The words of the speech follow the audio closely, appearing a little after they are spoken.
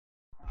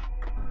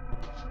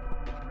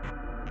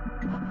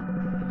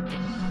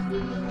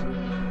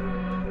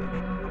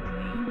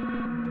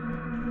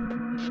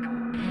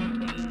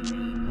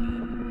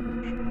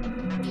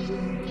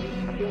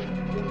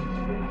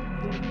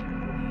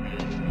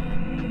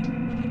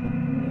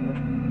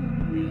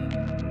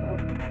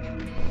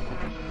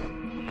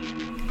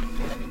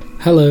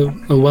Hello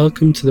and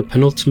welcome to the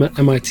penultimate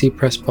MIT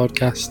Press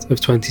podcast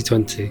of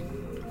 2020.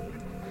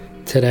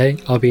 Today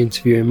I'll be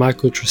interviewing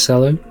Michael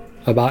Trusello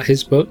about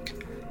his book,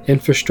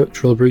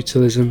 Infrastructural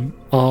Brutalism,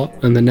 Art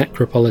and the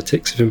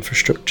Necropolitics of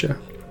Infrastructure,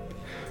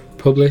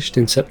 published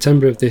in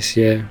September of this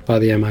year by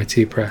the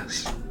MIT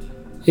Press.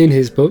 In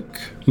his book,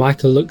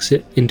 Michael looks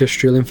at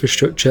industrial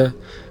infrastructure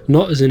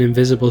not as an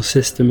invisible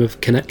system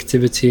of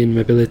connectivity and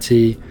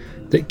mobility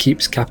that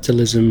keeps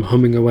capitalism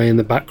humming away in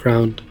the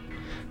background,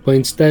 but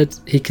instead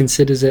he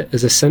considers it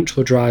as a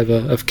central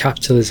driver of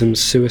capitalism's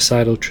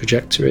suicidal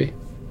trajectory.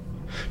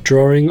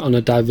 Drawing on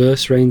a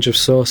diverse range of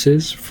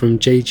sources, from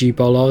J.G.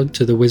 Ballard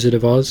to the Wizard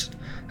of Oz,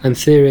 and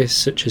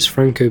theorists such as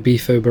Franco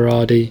Bifo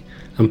Berardi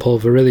and Paul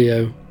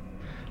Virilio,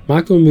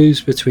 Michael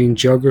moves between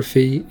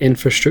geography,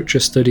 infrastructure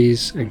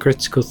studies, and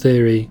critical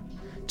theory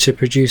to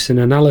produce an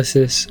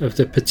analysis of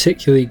the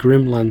particularly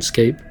grim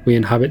landscape we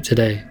inhabit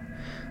today,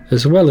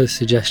 as well as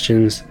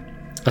suggestions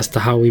as to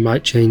how we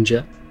might change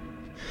it.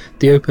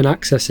 The open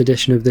access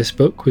edition of this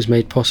book was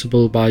made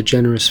possible by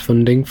generous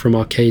funding from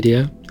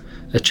Arcadia,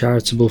 a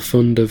charitable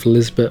fund of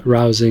Lisbeth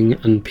Rousing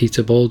and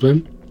Peter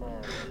Baldwin.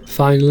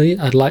 Finally,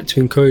 I'd like to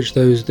encourage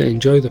those that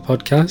enjoy the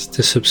podcast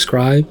to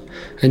subscribe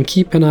and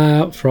keep an eye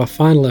out for our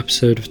final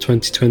episode of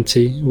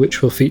 2020,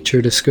 which will feature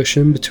a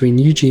discussion between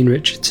Eugene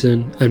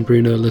Richardson and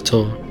Bruno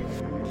Latour.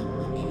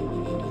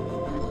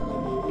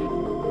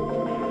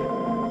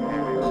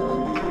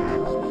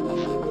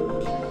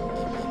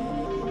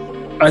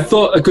 I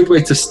thought a good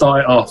way to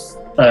start it off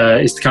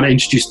is to kind of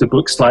introduce the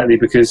book slightly,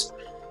 because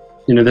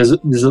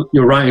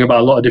you're writing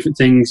about a lot of different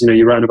things.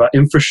 You're writing about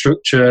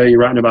infrastructure, you're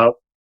writing about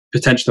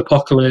potential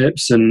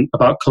apocalypse and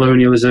about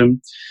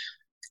colonialism.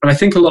 And I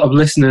think a lot of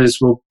listeners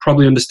will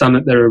probably understand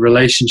that there are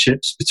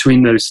relationships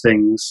between those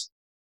things.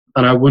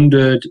 And I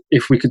wondered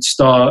if we could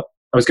start,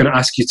 I was going to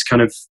ask you to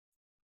kind of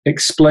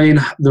explain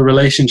the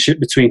relationship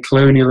between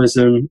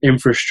colonialism,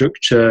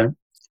 infrastructure,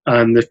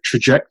 and the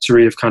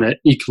trajectory of kind of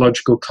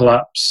ecological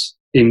collapse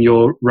in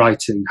your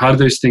writing. How do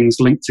those things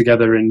link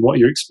together in what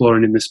you're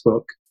exploring in this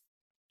book?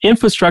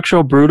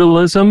 Infrastructural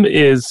brutalism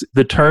is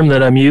the term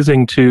that I'm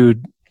using to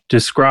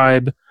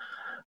describe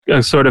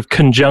a sort of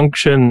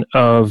conjunction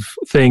of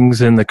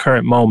things in the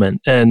current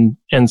moment. And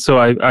so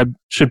I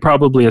should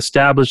probably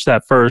establish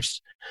that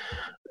first.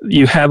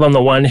 You have, on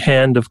the one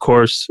hand, of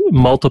course,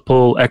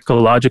 multiple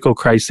ecological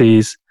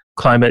crises,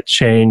 climate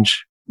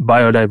change,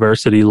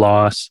 biodiversity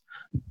loss,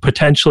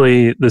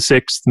 potentially the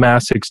sixth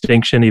mass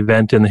extinction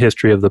event in the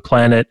history of the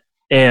planet.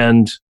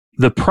 And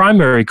the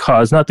primary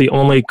cause, not the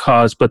only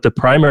cause, but the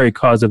primary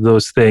cause of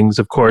those things,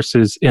 of course,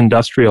 is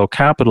industrial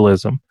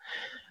capitalism.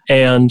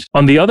 And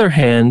on the other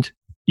hand,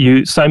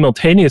 you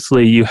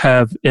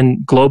have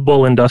in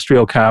global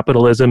industrial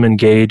capitalism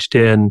engaged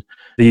in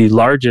the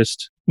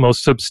largest,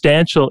 most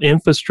substantial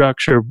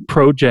infrastructure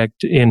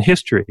project in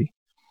history.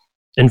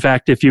 In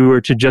fact, if you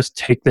were to just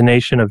take the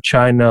nation of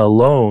China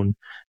alone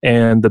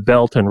and the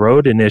Belt and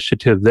Road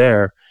Initiative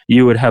there,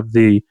 you would have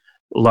the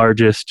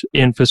largest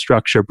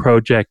infrastructure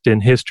project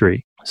in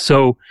history.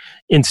 So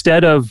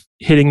instead of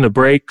hitting the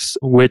brakes,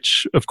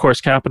 which of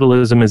course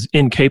capitalism is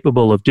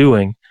incapable of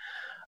doing,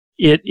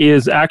 it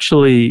is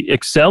actually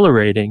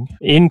accelerating,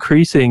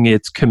 increasing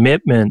its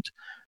commitment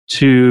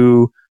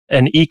to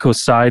an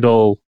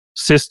ecocidal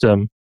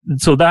system.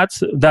 So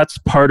that's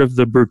part of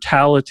the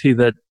brutality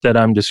that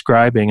I'm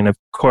describing. And of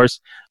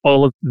course,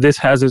 all of this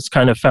has its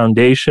kind of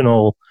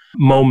foundational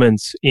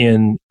moments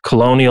in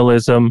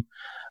colonialism.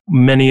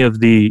 Many of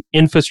the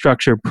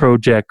infrastructure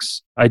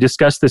projects, I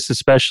discuss this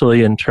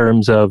especially in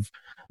terms of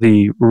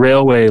the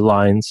railway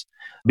lines,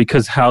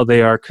 because how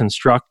they are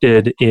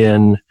constructed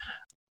in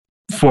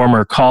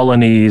former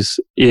colonies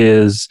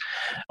is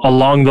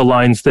along the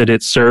lines that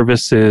it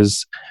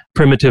services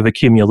primitive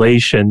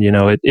accumulation.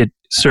 It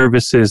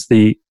services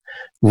the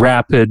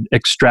rapid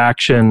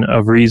extraction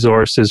of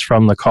resources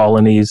from the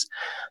colonies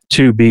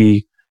to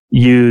be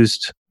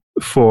used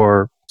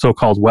for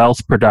so-called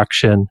wealth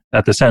production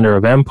at the center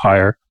of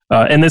empire.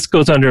 And this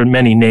goes under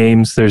many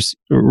names. There's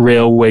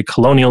railway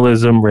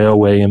colonialism,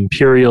 railway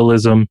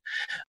imperialism.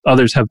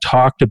 Others have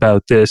talked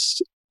about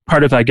this.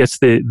 Part of, I guess,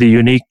 the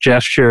unique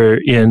gesture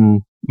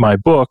in my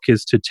book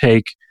is to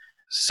take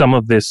some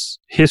of this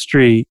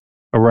history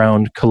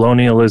around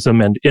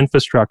colonialism and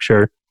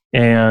infrastructure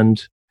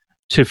and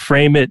to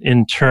frame it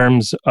in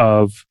terms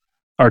of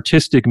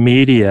artistic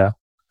media,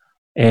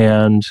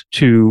 and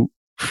to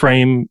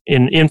frame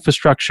in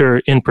infrastructure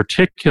in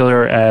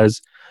particular as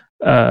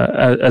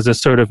a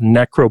sort of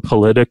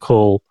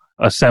necropolitical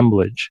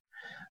assemblage.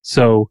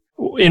 So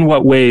in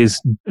what ways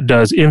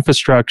does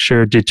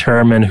infrastructure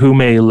determine who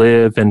may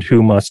live and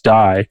who must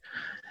die?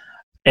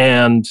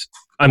 And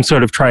I'm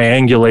sort of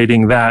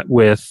triangulating that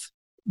with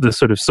the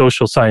sort of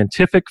social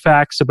scientific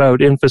facts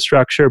about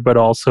infrastructure, but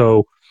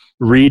also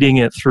reading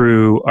it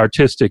through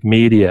artistic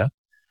media.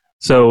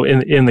 So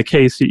in the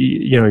case,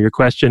 your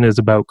question is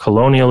about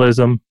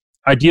colonialism.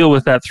 I deal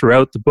with that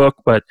throughout the book,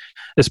 but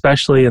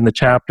especially in the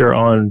chapter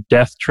on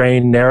death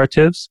train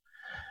narratives,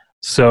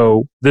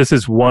 So this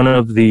is one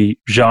of the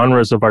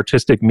genres of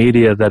artistic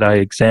media that I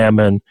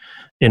examine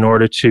in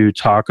order to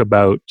talk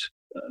about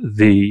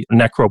the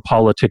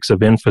necropolitics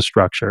of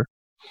infrastructure.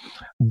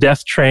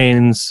 Death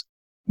trains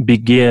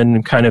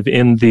begin kind of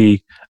in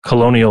the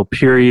colonial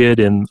period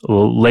in the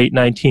late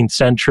 19th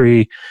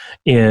century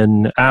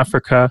in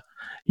Africa.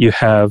 You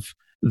have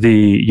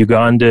the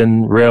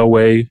Ugandan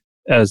railway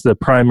as the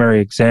primary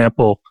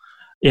example,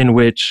 in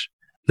which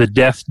the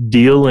death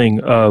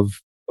dealing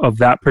of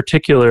that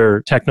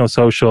particular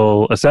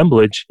technosocial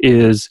assemblage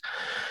is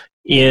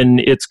in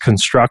its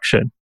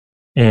construction.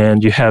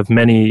 And you have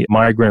many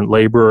migrant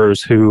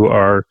laborers who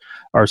are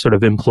sort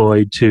of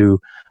employed to,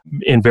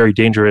 in very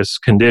dangerous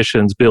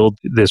conditions, build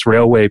this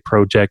railway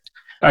project.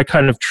 I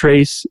kind of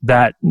trace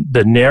the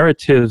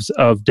narratives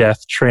of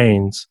death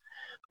trains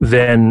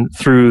then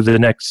through the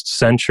next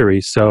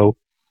century. So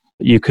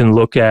you can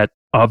look at,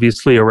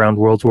 obviously, around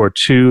World War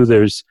II,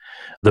 there's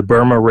the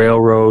Burma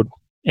Railroad,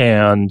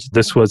 and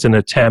this was an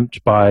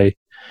attempt by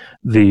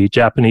the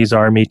Japanese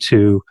army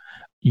to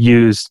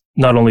use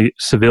not only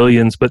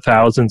civilians but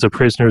thousands of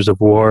prisoners of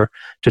war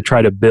to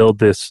try to build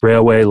this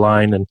railway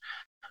line, and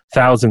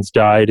thousands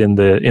died in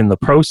the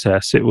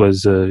process. It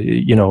was a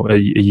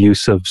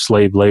use of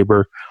slave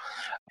labor.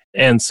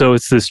 And so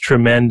it's this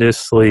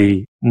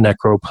tremendously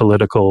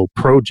necropolitical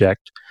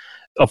project.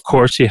 Of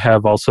course, you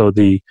have also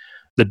the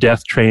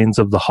death trains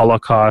of the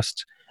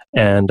Holocaust,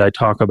 and I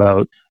talk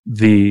about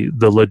the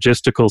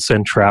logistical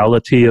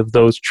centrality of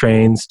those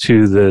trains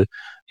to the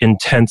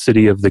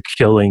intensity of the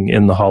killing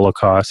in the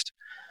Holocaust.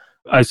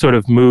 I sort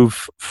of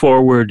move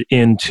forward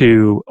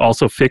into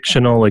also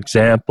fictional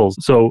examples.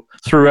 So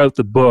throughout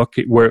the book,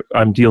 where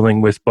I'm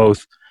dealing with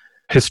both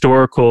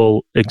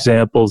historical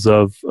examples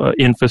of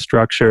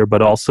infrastructure,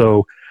 but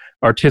also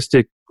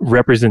artistic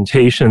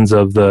representations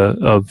of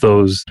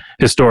those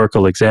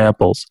historical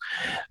examples.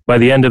 By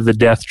the end of the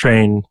Death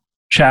Train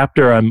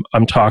chapter,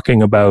 I'm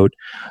talking about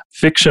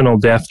fictional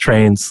death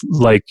trains,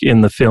 like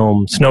in the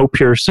film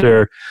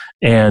Snowpiercer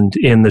and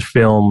in the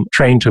film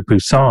Train to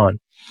Busan,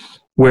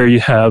 where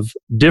you have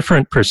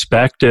different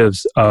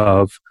perspectives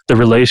of the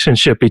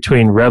relationship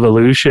between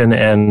revolution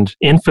and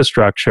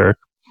infrastructure.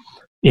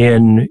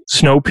 In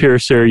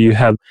Snowpiercer, you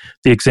have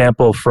the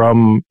example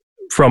from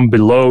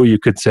below, you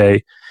could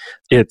say.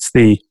 It's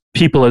the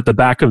people at the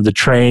back of the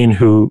train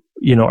who,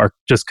 are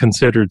just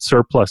considered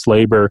surplus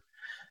labor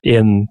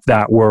in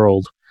that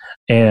world,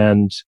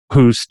 and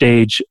who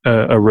stage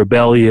a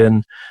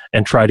rebellion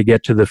and try to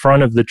get to the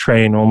front of the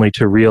train, only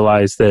to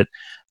realize that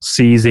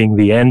seizing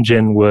the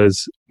engine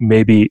was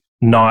maybe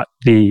not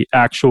the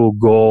actual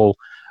goal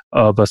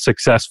of a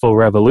successful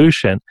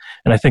revolution.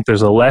 And I think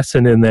there's a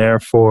lesson in there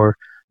for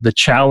the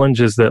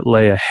challenges that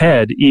lay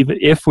ahead, even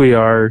if we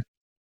are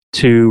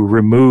to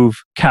remove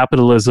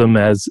capitalism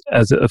as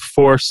a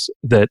force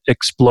that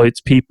exploits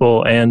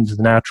people and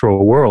the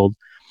natural world.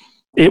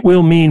 It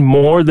will mean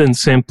more than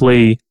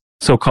simply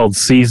so-called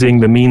seizing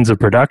the means of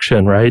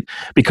production, right?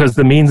 Because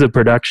the means of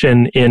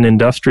production in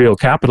industrial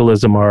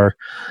capitalism are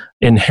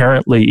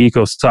inherently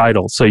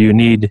ecocidal. So you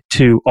need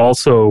to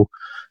also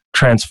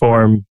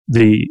transform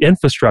the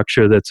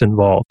infrastructure that's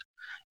involved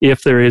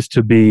if there is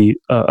to be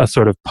a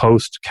sort of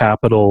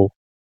post-capital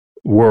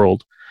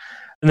world.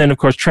 And then, of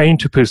course, Train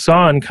to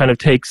Busan kind of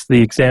takes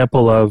the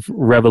example of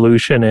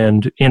revolution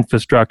and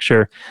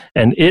infrastructure,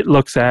 and it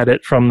looks at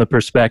it from the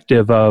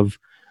perspective of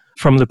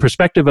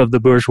the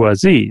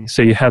bourgeoisie.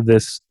 So you have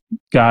this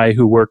guy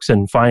who works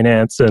in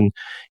finance, and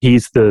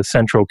he's the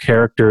central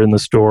character in the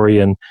story.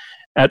 And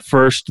at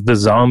first, the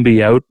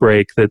zombie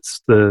outbreak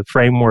that's the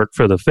framework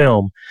for the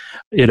film,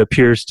 it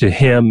appears to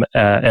him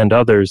and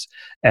others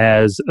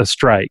as a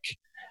strike.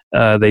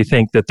 They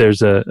think that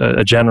there's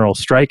a general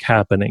strike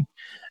happening.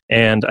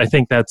 And I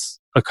think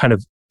that's a kind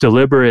of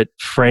deliberate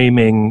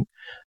framing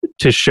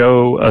to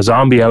show a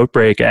zombie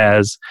outbreak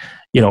as,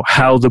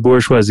 how the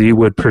bourgeoisie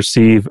would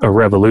perceive a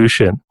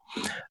revolution,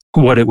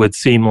 what it would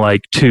seem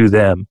like to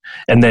them.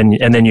 And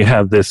then you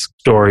have this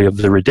story of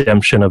the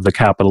redemption of the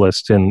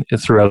capitalist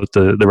throughout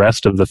the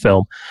rest of the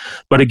film.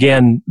 But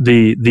again,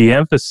 the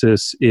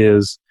emphasis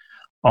is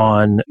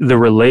on the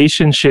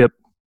relationship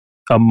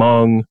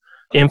among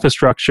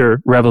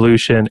infrastructure,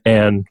 revolution,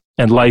 and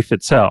life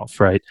itself,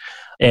 right?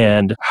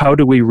 And how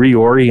do we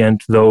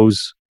reorient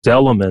those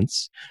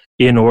elements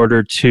in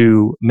order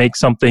to make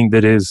something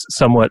that is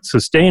somewhat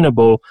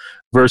sustainable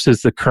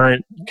versus the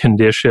current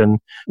condition,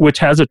 which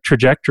has a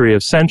trajectory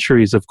of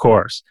centuries, of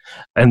course.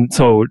 And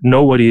so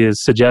nobody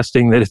is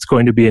suggesting that it's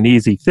going to be an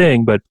easy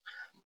thing, but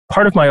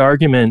part of my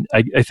argument,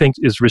 I think,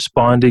 is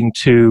responding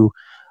to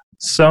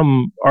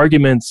some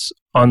arguments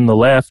on the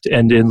left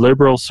and in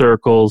liberal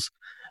circles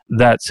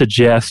that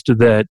suggest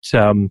that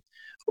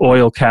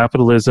oil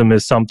capitalism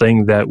is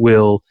something that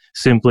will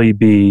simply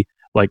be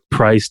like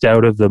priced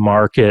out of the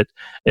market,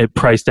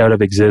 priced out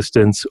of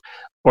existence,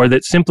 or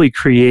that simply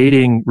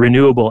creating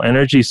renewable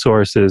energy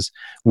sources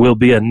will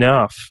be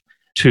enough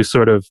to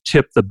sort of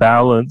tip the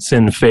balance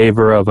in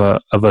favor of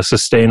a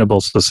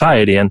sustainable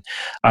society. And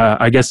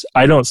I guess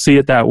I don't see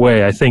it that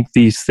way. I think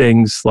these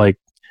things like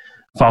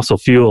fossil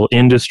fuel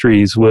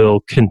industries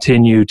will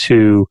continue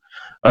to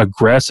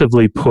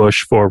aggressively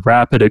push for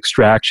rapid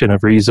extraction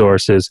of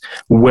resources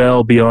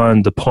well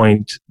beyond the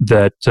point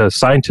that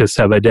scientists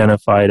have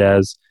identified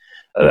as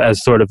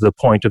sort of the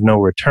point of no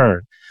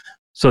return.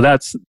 So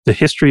that's the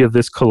history of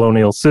this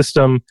colonial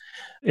system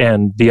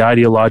and the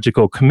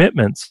ideological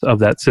commitments of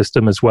that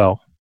system as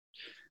well.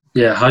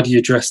 Yeah, how do you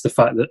address the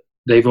fact that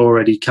they've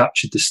already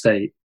captured the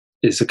state?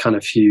 It's a kind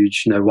of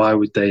huge, why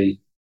would they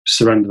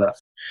surrender that?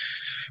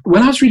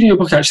 When I was reading your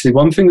book, actually,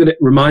 one thing that it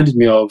reminded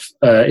me of,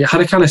 it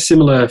had a kind of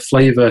similar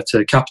flavour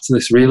to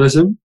Capitalist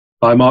Realism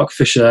by Mark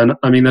Fisher. And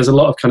I mean, there's a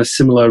lot of kind of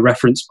similar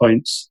reference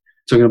points,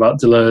 talking about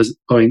Deleuze's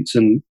points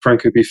and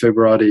Franco B.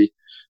 Berardi,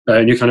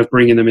 and you're kind of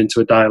bringing them into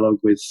a dialogue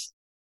with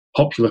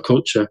popular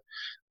culture.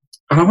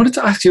 And I wanted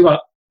to ask you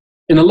about,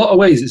 in a lot of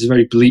ways, it's a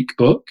very bleak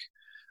book,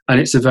 and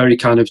it's a very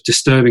kind of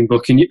disturbing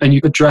book. And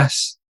you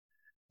address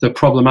the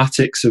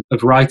problematics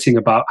of writing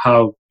about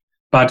how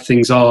bad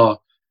things are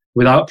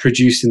without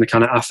producing the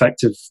kind of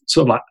affective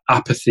sort of like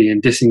apathy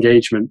and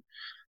disengagement.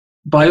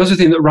 But I also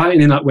think that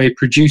writing in that way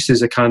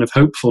produces a kind of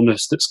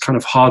hopefulness that's kind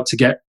of hard to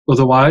get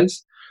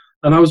otherwise.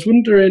 And I was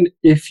wondering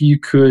if you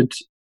could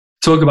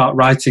talk about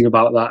writing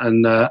about that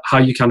and how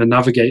you kind of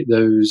navigate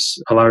those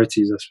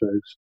polarities, I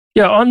suppose.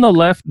 Yeah, on the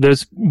left,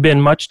 there's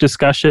been much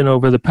discussion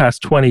over the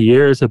past 20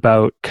 years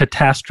about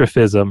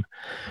catastrophism,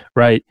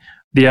 right?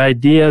 The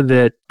idea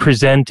that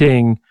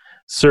presenting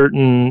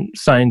certain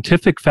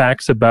scientific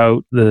facts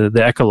about the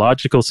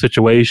ecological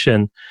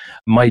situation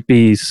might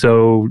be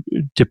so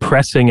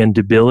depressing and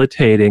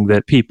debilitating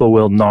that people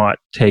will not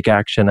take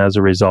action as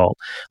a result.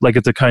 Like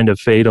it's a kind of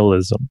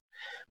fatalism.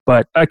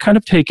 But I kind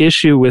of take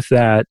issue with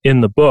that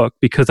in the book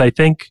because I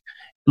think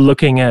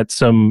looking at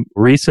some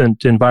recent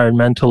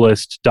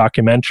environmentalist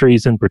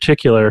documentaries in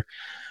particular,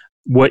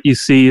 what you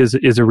see is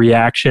a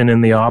reaction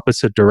in the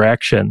opposite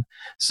direction.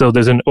 So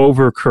there's an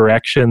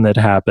overcorrection that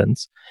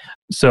happens.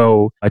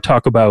 So I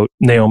talk about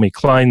Naomi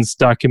Klein's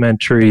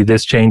documentary,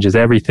 This Changes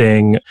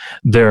Everything.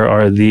 There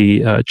are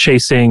the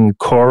Chasing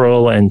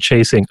Coral and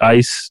Chasing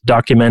Ice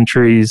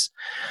documentaries,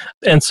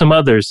 and some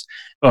others.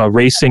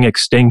 Racing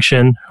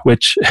Extinction,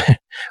 which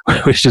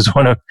is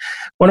one of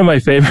my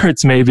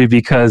favorites, maybe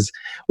because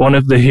one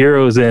of the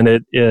heroes in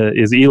it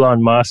is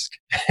Elon Musk,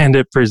 and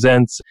it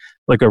presents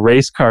like a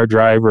race car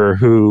driver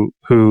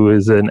who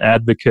is an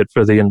advocate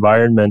for the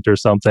environment or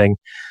something.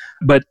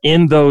 But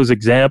in those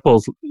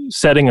examples,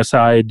 setting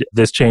aside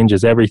This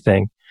Changes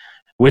Everything,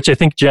 which I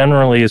think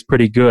generally is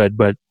pretty good,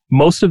 but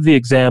most of the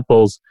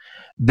examples,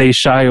 they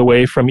shy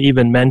away from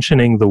even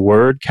mentioning the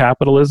word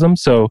capitalism.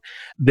 So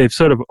they've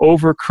sort of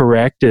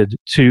overcorrected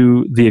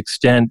to the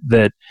extent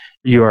that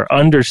you are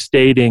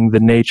understating the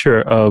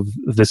nature of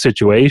the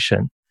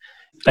situation.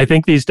 I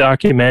think these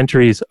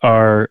documentaries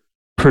are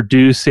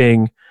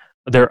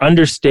they're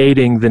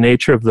understating the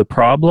nature of the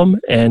problem,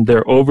 and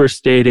they're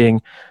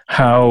overstating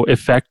how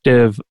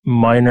effective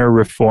minor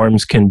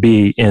reforms can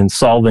be in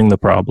solving the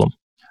problem.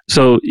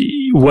 So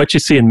what you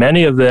see in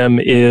many of them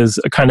is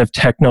a kind of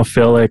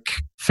technophilic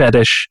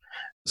fetish.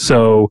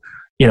 So,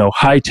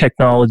 high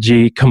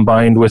technology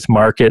combined with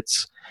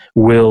markets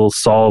will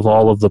solve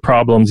all of the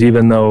problems,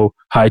 even though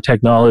high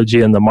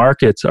technology and the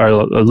markets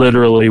are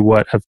literally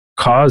what have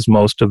caused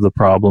most of the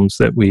problems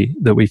that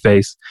we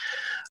face.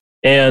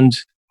 And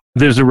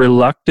there's a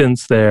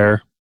reluctance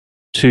there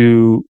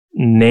to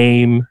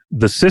name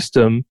the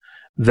system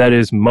that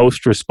is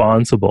most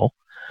responsible.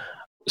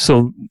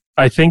 So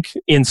I think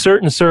in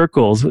certain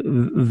circles,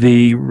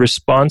 the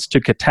response to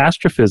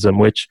catastrophism,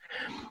 which,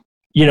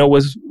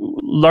 was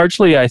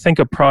largely, I think,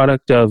 a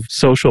product of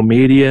social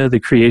media, the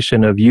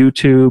creation of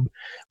YouTube,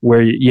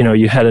 where,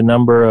 you had a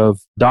number of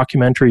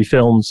documentary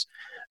films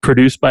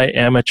produced by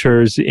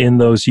amateurs in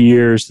those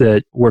years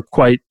that were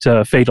quite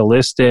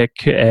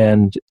fatalistic.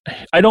 And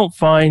I don't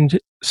find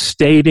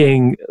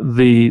stating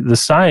the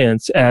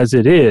science as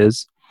it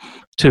is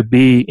to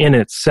be in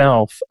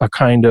itself a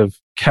kind of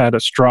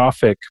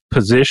catastrophic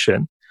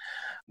position.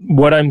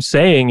 What I'm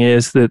saying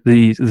is that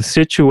the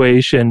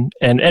situation,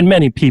 and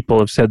many people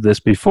have said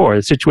this before,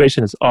 the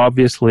situation is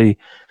obviously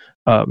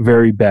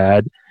very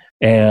bad,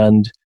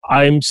 and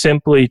I'm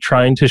simply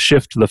trying to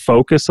shift the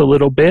focus a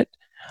little bit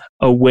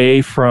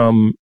away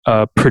from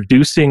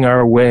producing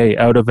our way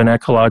out of an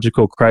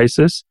ecological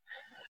crisis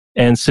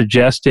and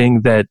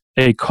suggesting that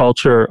a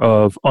culture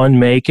of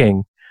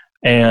unmaking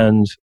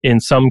and, in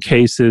some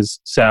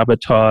cases,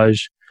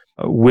 sabotage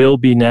will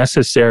be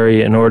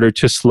necessary in order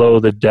to slow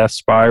the death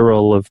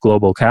spiral of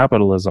global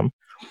capitalism.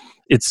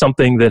 It's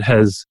something that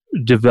has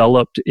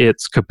developed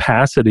its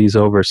capacities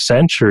over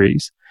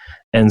centuries.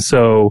 And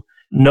so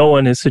no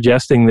one is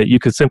suggesting that you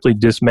could simply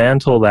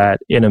dismantle that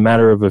in a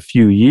matter of a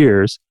few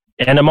years.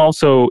 And I'm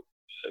also,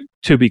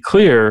 to be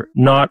clear,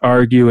 not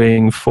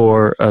arguing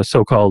for a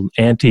so-called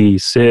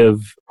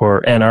anti-civ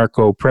or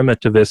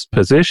anarcho-primitivist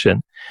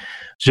position.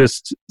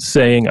 Just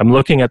saying, I'm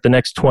looking at the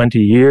next 20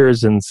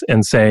 years and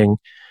saying,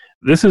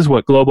 This is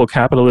what global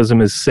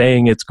capitalism is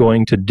saying it's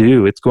going to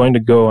do. It's going to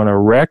go on a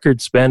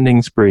record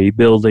spending spree,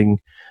 building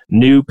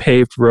new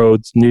paved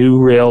roads,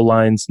 new rail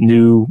lines,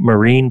 new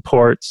marine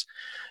ports,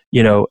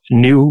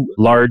 new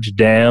large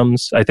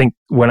dams. I think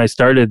when I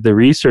started the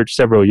research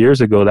several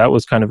years ago, that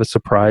was kind of a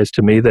surprise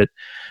to me that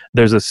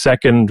there's a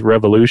second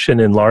revolution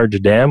in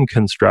large dam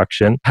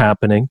construction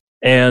happening.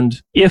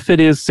 And if it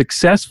is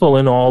successful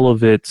in all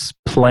of its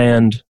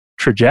planned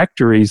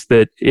trajectories,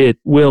 that it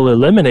will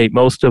eliminate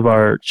most of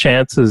our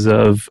chances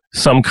of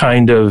some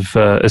kind of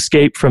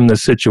escape from the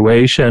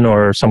situation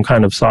or some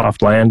kind of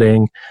soft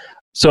landing.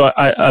 So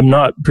I'm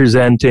not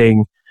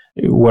presenting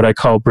what I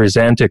call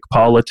Brisantic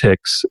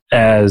politics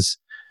as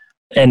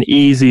an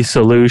easy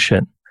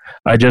solution.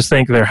 I just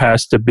think there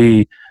has to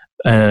be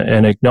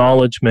an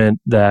acknowledgement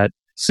that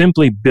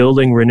simply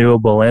building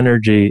renewable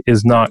energy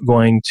is not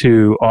going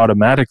to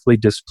automatically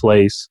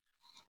displace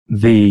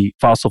the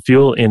fossil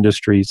fuel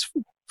industries,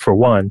 for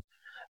one,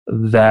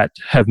 that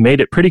have made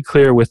it pretty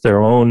clear with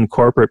their own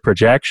corporate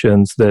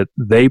projections that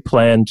they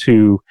plan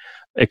to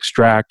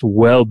extract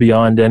well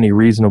beyond any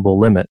reasonable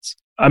limits.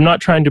 I'm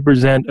not trying to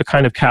present a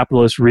kind of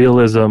capitalist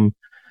realism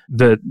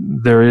that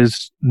there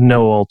is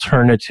no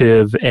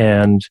alternative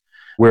and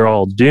we're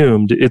all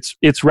doomed.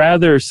 It's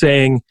rather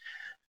saying,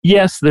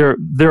 yes, there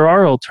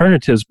are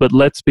alternatives, but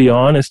let's be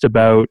honest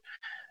about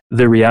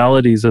the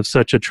realities of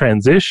such a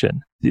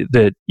transition,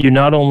 that you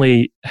not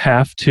only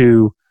have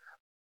to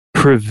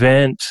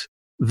prevent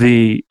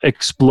the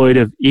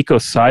exploitive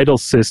ecocidal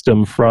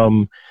system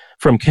from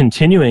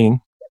continuing,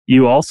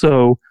 you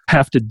also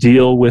have to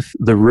deal with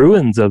the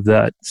ruins of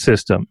that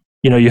system.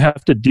 You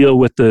have to deal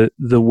with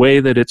the way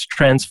that it's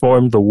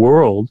transformed the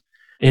world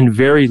in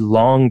very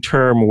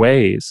long-term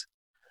ways.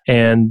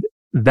 And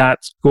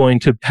that's going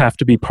to have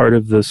to be part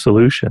of the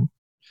solution.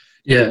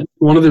 Yeah,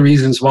 one of the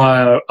reasons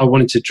why I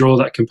wanted to draw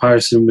that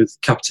comparison with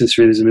capitalist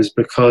realism is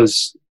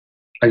because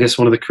I guess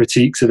one of the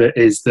critiques of it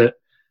is that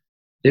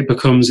it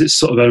becomes its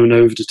sort of own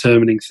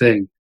over-determining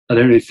thing. I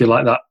don't really feel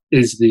like that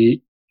is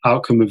the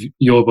outcome of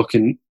your book,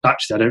 and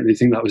actually I don't really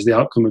think that was the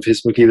outcome of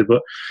his book either.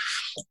 But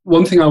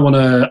one thing I want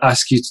to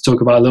ask you to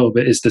talk about a little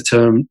bit is the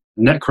term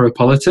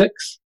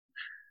necropolitics.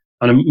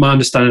 And my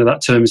understanding of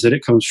that term is that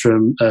it comes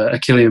from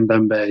Achille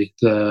Mbembe,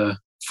 the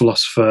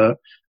philosopher.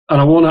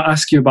 And I want to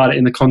ask you about it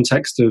in the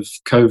context of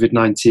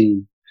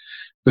COVID-19,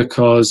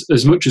 because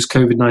as much as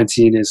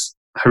COVID-19 is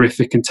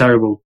horrific and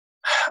terrible,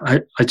 I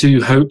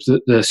do hope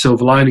that the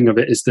silver lining of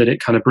it is that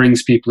it kind of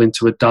brings people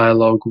into a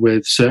dialogue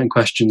with certain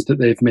questions that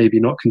they've maybe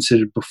not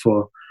considered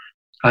before.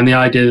 And the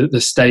idea that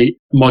the state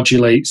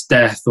modulates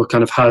death or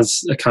kind of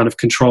has a kind of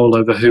control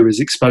over who is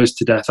exposed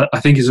to death, I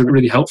think is a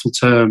really helpful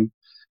term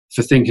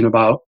for thinking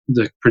about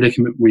the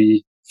predicament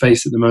we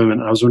face at the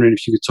moment. I was wondering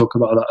if you could talk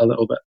about that a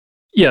little bit.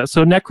 Yeah,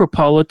 so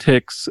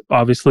necropolitics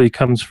obviously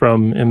comes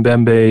from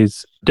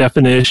Mbembe's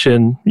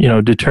definition,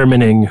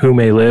 determining who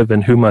may live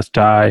and who must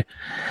die.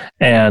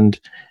 And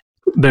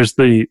there's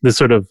the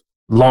sort of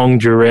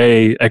longue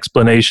durée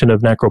explanation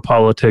of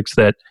necropolitics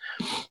that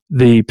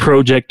the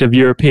project of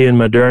European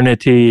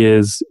modernity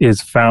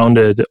is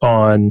founded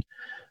on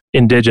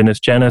indigenous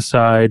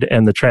genocide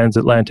and the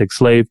transatlantic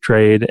slave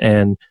trade.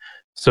 And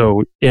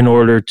so in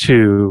order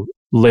to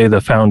lay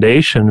the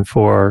foundation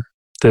for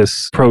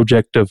this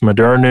project of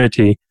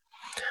modernity.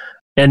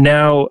 And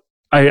now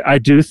I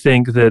do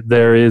think that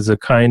there is a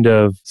kind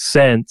of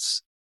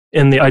sense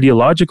in the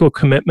ideological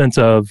commitments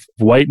of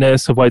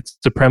whiteness, of white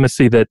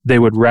supremacy, that they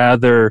would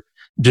rather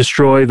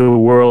destroy the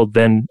world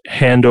than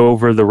hand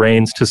over the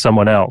reins to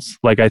someone else.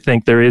 Like, I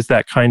think there is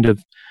that kind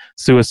of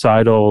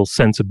suicidal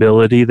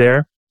sensibility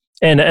there.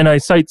 And I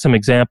cite some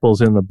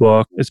examples in the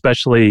book,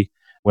 especially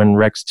when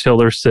Rex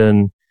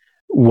Tillerson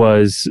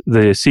was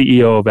the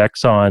CEO of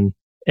Exxon,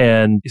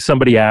 and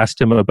somebody asked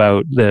him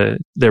about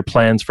their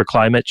plans for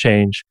climate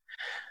change.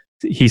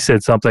 He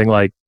said something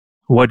like,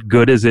 "What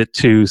good is it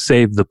to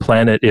save the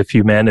planet if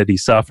humanity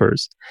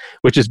suffers?"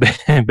 Which is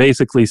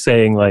basically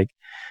saying, like,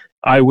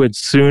 I would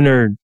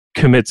sooner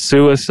commit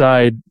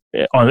suicide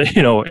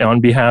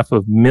on behalf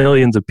of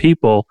millions of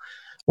people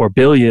or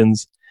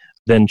billions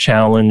than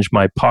challenge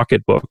my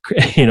pocketbook,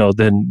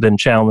 than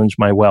challenge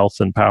my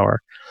wealth and power.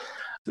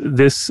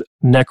 This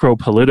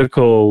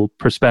necropolitical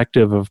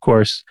perspective, of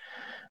course,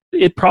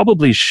 it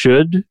probably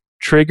should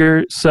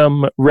trigger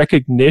some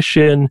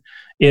recognition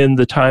in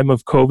the time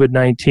of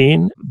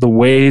COVID-19, the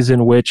ways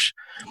in which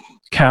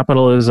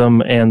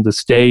capitalism and the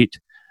state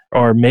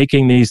are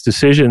making these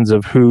decisions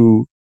of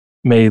who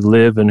may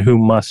live and who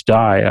must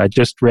die. I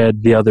just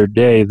read the other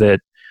day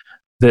that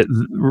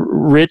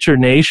richer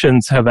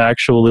nations have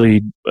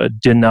actually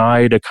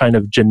denied a kind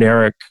of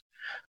generic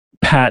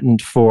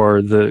patent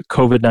for the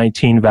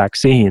COVID-19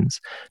 vaccines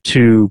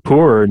to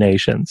poorer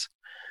nations.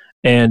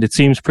 And it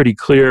seems pretty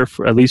clear,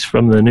 at least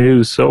from the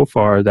news so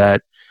far,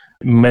 that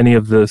many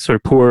of the sort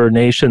of poorer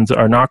nations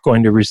are not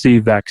going to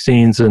receive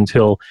vaccines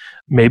until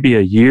maybe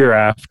a year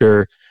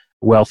after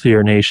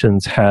wealthier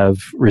nations have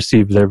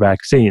received their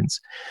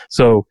vaccines.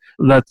 So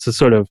that's a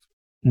sort of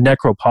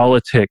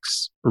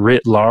necropolitics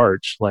writ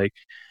large. Like,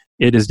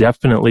 it is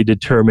definitely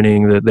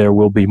determining that there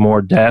will be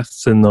more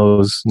deaths in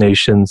those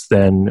nations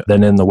than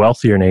in the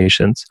wealthier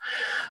nations.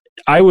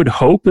 I would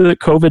hope that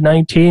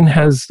COVID-19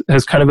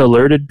 has kind of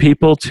alerted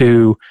people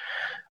to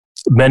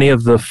many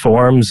of the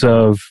forms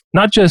of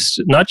not just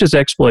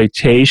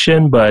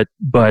exploitation,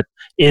 but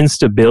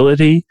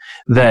instability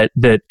that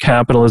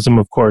capitalism,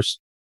 of course,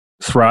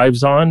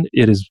 thrives on.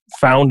 It is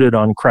founded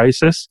on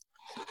crisis.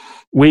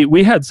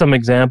 We had some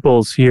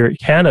examples here in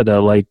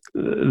Canada, like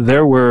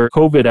there were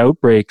COVID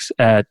outbreaks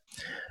at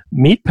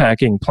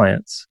meatpacking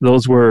plants.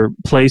 Those were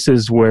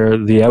places where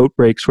the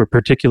outbreaks were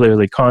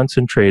particularly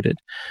concentrated.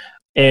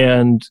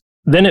 And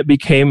then it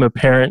became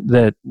apparent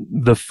that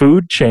the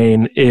food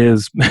chain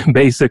is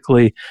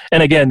basically,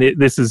 and again,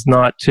 this is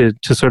not to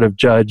sort of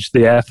judge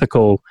the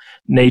ethical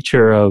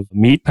nature of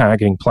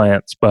meatpacking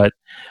plants, but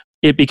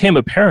it became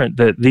apparent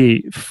that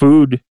the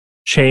food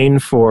chain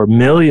for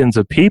millions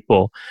of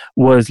people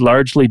was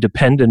largely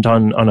dependent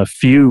on a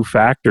few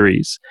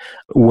factories.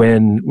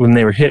 When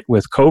they were hit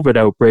with COVID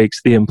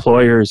outbreaks, the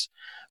employers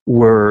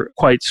were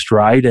quite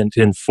strident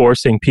in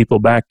forcing people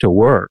back to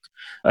work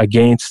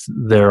against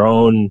their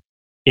own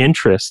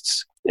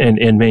interests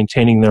in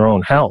maintaining their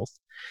own health.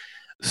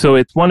 So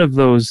it's one of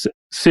those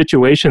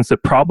situations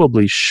that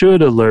probably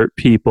should alert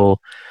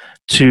people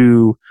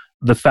to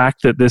the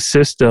fact that this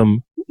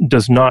system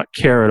does not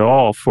care at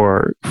all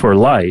for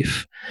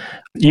life.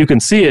 You can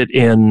see it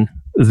in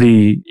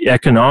the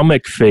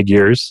economic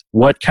figures,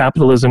 what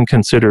capitalism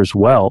considers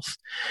wealth.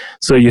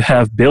 So you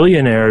have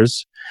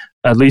billionaires,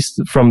 at least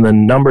from the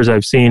numbers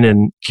I've seen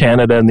in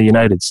Canada and the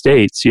United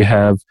States, you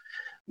have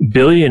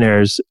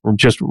billionaires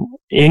just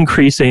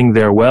increasing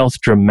their wealth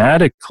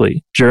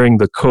dramatically during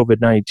the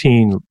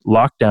COVID-19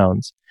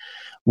 lockdowns,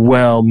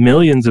 while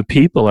millions of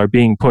people are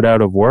being put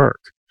out of work.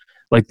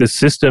 Like the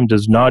system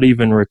does not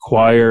even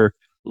require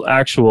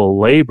actual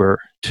labor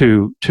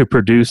to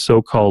produce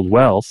so-called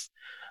wealth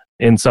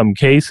in some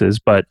cases,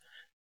 but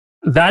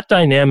that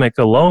dynamic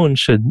alone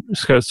should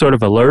sort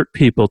of alert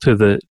people to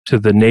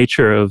the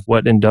nature of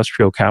what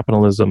industrial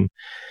capitalism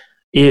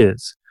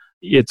is.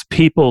 It's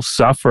people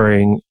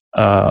suffering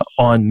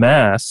en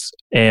masse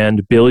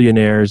and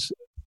billionaires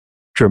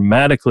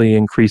dramatically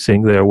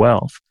increasing their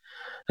wealth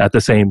at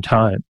the same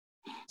time.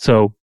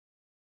 So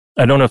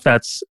I don't know if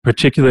that's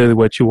particularly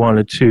what you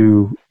wanted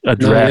to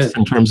address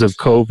in terms of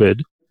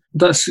COVID.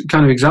 That's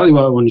kind of exactly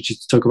what I wanted you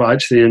to talk about,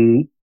 actually.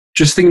 And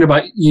just thinking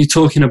about you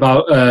talking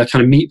about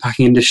kind of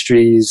meatpacking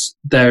industries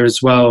there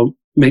as well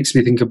makes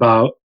me think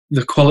about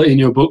the quality in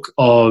your book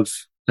of,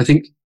 I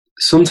think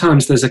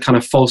sometimes there's a kind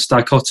of false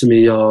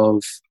dichotomy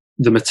of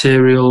the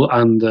material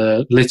and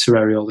the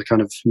literary, or the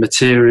kind of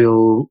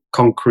material,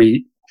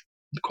 concrete,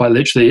 quite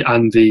literally,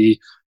 and the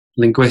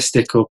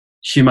linguistic or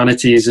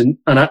humanities. And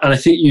I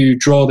think you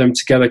draw them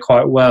together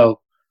quite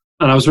well.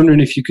 And I was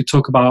wondering if you could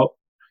talk about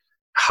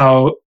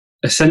how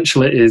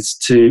essential it is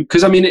to,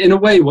 because I mean, in a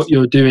way, what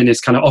you're doing is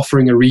kind of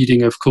offering a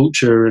reading of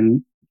culture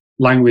and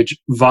language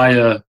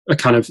via a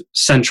kind of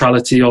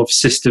centrality of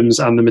systems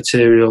and the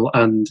material,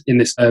 and in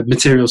this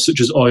materials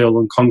such as oil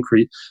and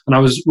concrete. And I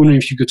was wondering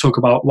if you could talk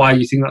about why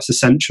you think that's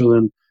essential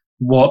and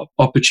what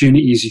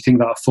opportunities you think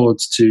that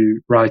affords to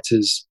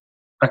writers,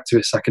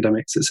 activists,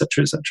 academics,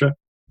 etc., etc.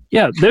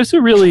 Yeah, there's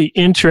a really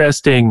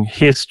interesting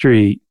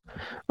history,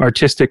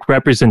 artistic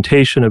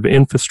representation of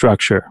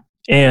infrastructure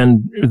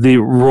and the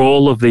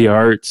role of the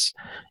arts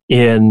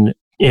in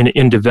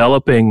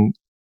developing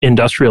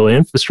industrial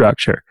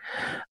infrastructure.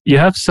 You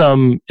have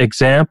some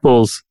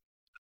examples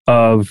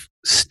of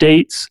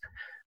states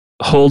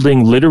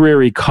holding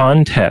literary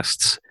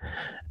contests,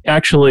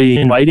 actually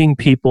inviting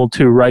people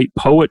to write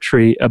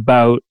poetry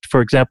about,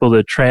 for example,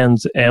 the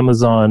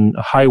Trans-Amazon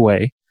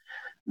Highway.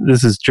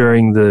 This is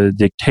during the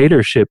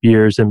dictatorship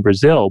years in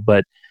Brazil,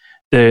 but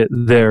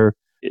they're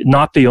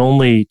not the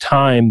only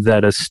time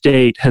that a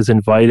state has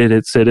invited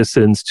its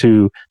citizens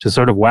to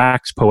sort of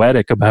wax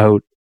poetic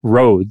about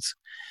roads.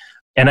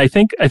 And I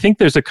think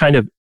there's a kind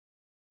of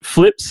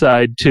flip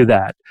side to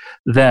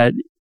that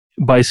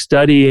by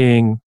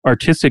studying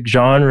artistic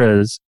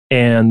genres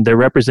and their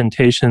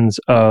representations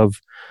of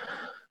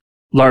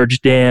large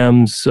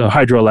dams,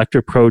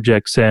 hydroelectric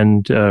projects,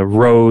 and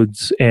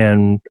roads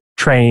and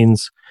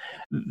trains,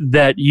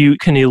 that you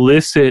can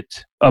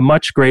elicit a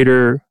much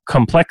greater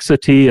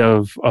complexity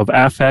of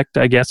affect,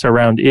 I guess,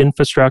 around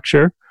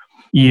infrastructure.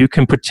 You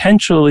can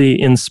potentially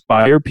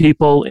inspire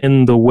people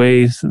in the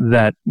ways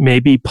that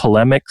maybe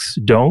polemics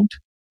don't.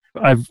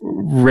 I've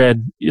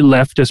read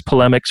leftist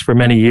polemics for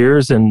many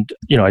years, and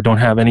I don't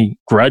have any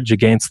grudge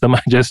against them.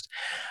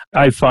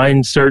 I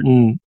find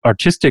certain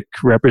artistic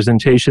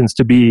representations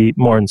to be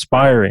more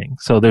inspiring.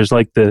 So there's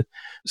like the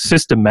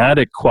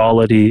systematic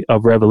quality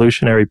of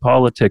revolutionary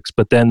politics,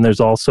 but then there's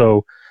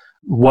also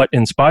what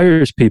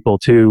inspires people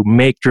to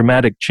make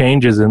dramatic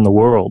changes in the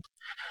world.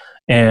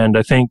 And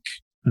I think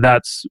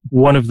that's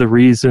one of the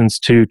reasons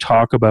to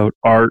talk about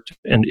art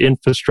and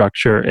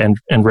infrastructure and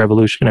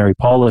revolutionary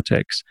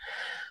politics.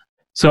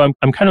 So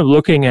I'm kind of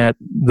looking at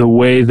the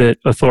way that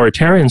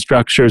authoritarian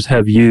structures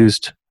have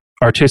used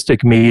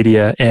artistic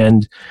media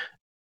and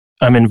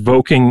I'm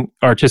invoking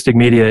artistic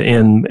media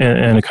in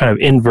a kind of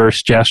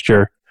inverse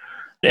gesture.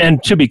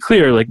 And to be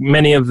clear, like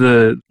many of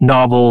the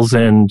novels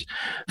and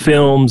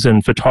films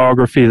and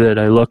photography that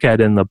I look at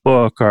in the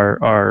book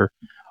are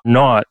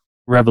not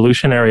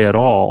revolutionary at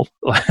all.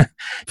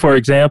 For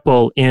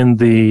example, in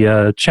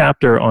the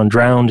chapter on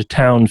drowned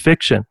town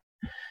fiction,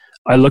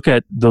 I look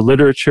at the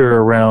literature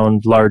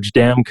around large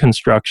dam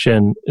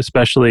construction,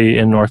 especially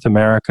in North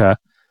America,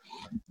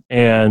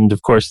 and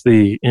of course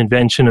the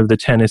invention of the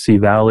Tennessee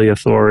Valley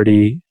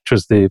Authority, which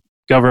was the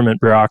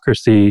government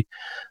bureaucracy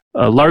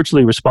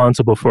largely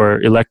responsible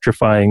for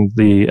electrifying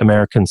the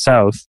American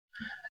South.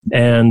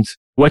 And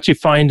what you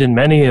find in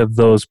many of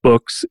those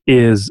books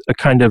is a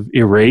kind of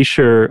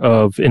erasure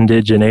of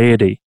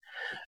indigeneity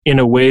in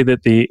a way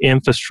that the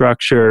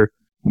infrastructure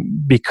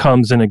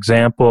becomes an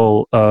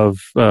example of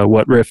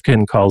what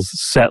Rifkin calls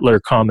settler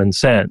common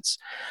sense,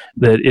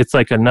 that it's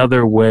like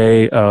another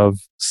way of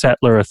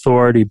settler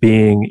authority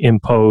being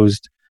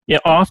imposed,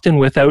 often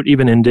without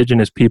even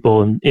indigenous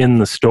people in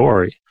the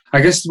story.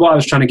 I guess what I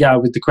was trying to get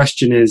at with the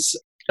question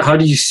is, how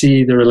do you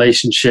see the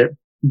relationship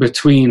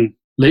between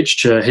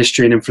literature,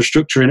 history, and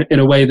infrastructure in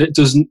a way that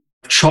doesn't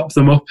chop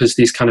them up as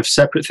these kind of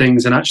separate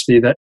things, and actually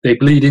that they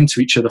bleed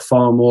into each other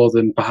far more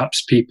than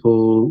perhaps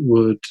people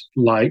would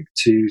like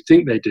to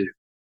think they do?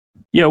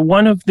 Yeah,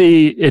 one of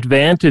the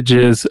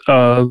advantages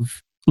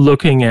of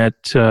looking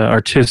at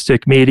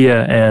artistic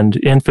media and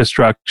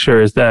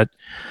infrastructure is that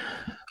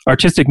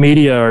artistic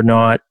media are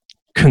not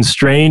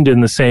constrained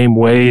in the same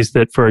ways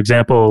that, for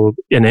example,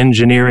 an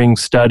engineering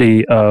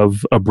study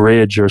of a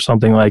bridge or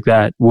something like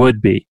that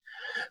would be.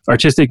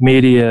 Artistic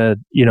media,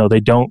 they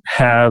don't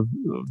have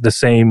the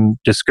same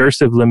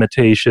discursive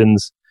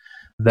limitations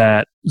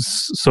that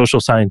social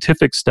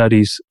scientific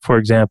studies, for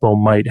example,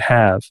 might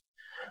have.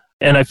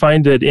 And I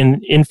find that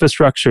in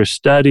infrastructure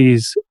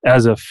studies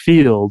as a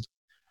field,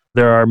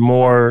 there are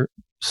more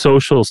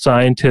social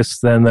scientists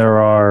than there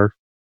are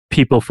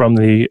people from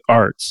the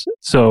arts.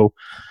 So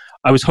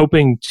I was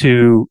hoping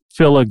to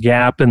fill a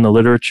gap in the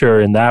literature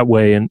in that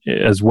way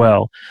as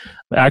well.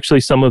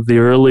 Actually, some of the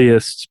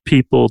earliest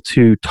people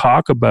to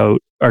talk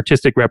about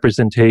artistic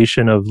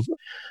representation of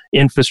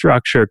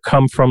infrastructure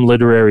come from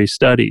literary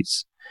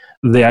studies.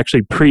 They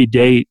actually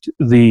predate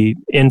the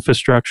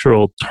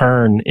infrastructural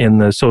turn in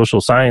the social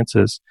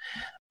sciences.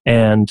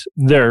 And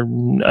there are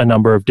a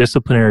number of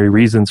disciplinary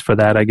reasons for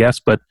that, I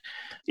guess. But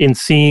in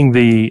seeing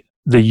the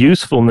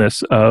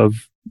usefulness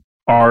of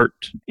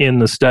art in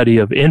the study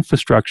of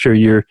infrastructure,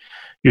 you're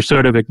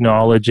sort of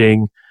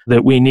acknowledging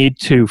that we need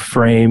to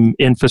frame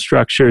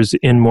infrastructures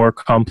in more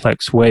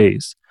complex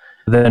ways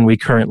than we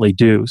currently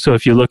do. So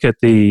if you look at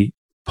the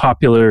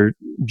popular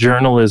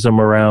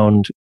journalism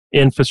around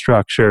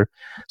infrastructure,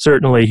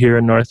 certainly here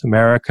in North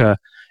America,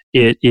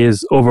 it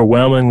is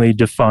overwhelmingly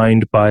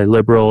defined by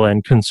liberal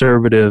and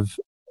conservative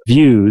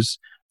views.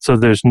 So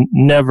there's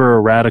never a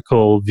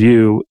radical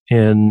view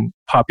in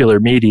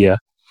popular media.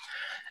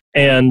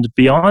 And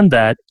beyond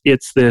that,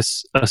 it's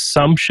this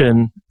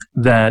assumption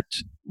that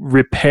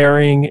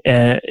repairing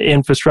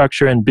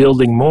infrastructure and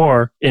building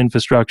more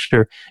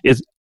infrastructure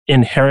is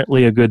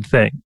inherently a good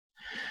thing.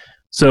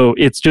 So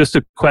it's just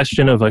a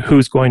question of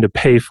who's going to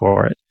pay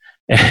for it.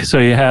 So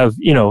you have,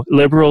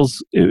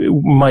 liberals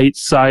might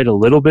side a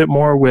little bit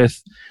more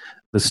with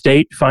the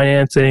state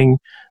financing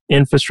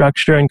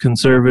infrastructure, and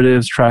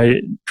conservatives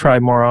try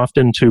more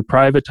often to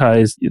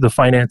privatize the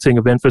financing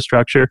of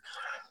infrastructure.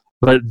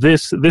 But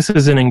this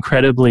is an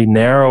incredibly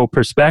narrow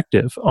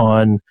perspective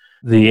on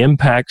the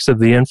impacts of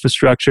the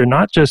infrastructure,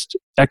 not just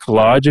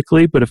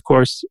ecologically, but of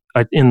course,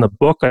 in the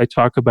book, I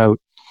talk about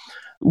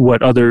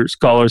what other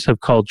scholars have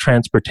called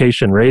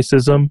transportation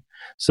racism.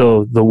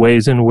 So the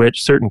ways in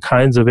which certain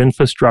kinds of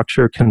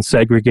infrastructure can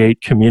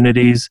segregate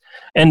communities,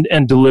 and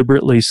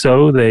deliberately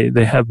so,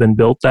 they have been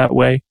built that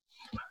way.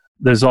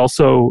 There's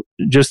also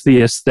just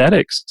the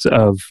aesthetics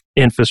of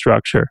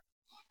infrastructure.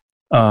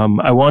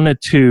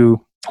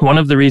 One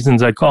of the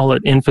reasons I call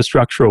it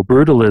infrastructural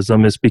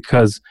brutalism is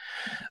because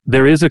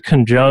there is a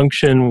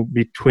conjunction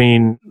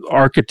between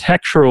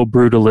architectural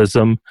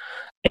brutalism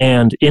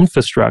and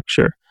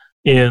infrastructure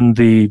in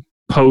the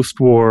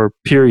post-war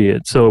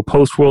period. So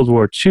post-World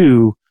War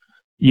II,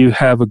 you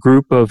have a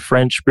group of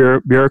French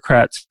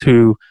bureaucrats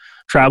who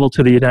travel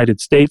to the United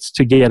States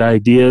to get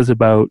ideas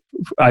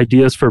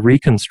for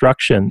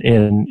reconstruction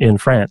in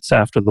France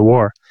after the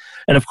war.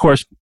 And of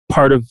course,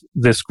 part of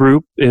this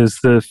group is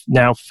the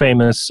now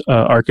famous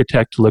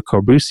architect Le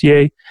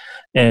Corbusier,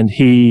 and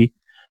he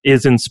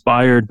is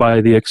inspired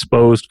by the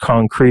exposed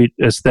concrete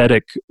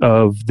aesthetic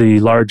of the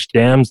large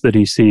dams that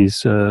he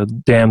sees,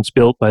 dams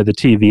built by the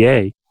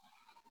TVA.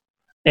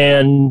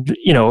 And,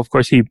 of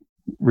course, he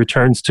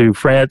returns to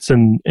France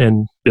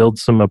and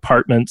builds some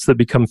apartments that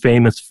become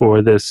famous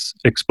for this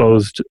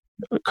exposed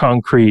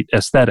concrete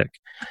aesthetic.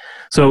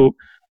 So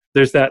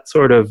there's that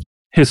sort of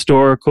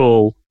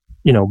historical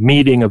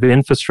meeting of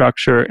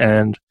infrastructure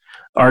and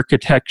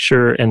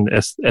architecture and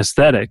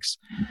aesthetics.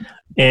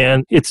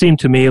 And it seemed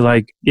to me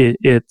like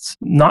it's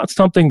not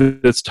something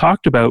that's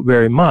talked about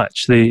very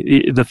much.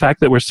 The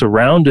fact that we're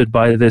surrounded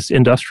by this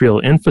industrial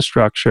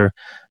infrastructure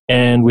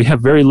and we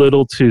have very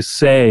little to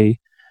say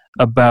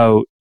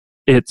about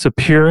its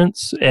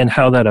appearance and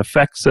how that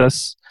affects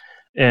us.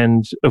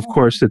 And of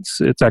course, its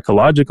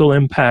ecological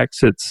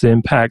impacts, its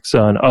impacts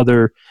on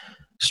other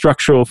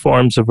structural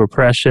forms of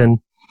oppression.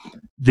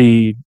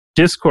 The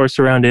discourse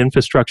around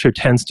infrastructure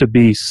tends to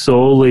be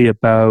solely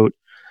about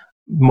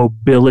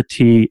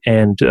mobility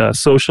and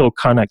social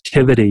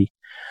connectivity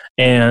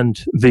and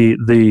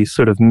the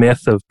sort of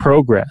myth of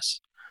progress.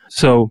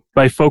 So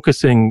by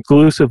focusing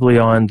exclusively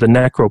on the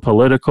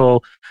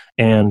necropolitical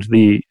and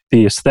the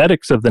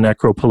aesthetics of the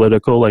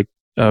necropolitical, like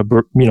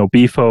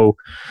Bifo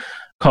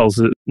calls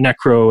it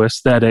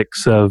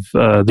necro-aesthetics of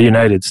the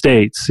United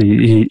States,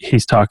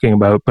 he's talking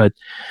about, but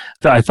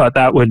I thought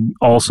that would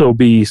also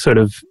be sort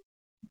of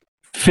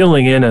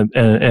filling in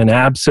an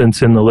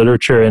absence in the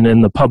literature and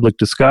in the public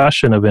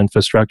discussion of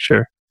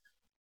infrastructure.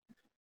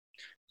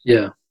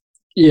 Yeah.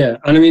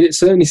 And I mean, it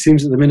certainly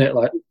seems at the minute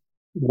like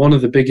one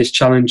of the biggest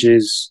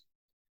challenges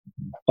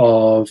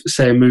of,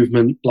 say, a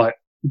movement like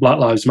Black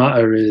Lives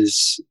Matter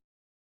is,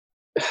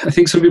 I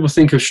think some people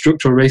think of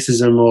structural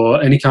racism or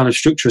any kind of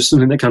structure as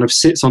something that kind of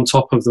sits on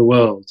top of the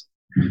world.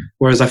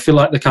 Whereas I feel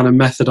like the kind of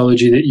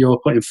methodology that you're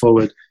putting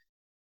forward,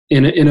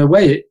 in a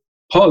way,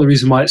 part of the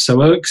reason why it's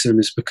so irksome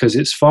is because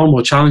it's far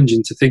more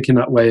challenging to think in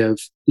that way of,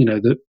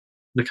 the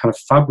kind of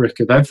fabric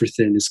of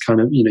everything is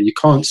kind of, you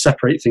can't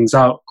separate things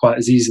out quite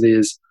as easily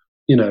as,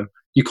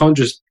 you can't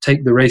just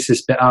take the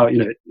racist bit out.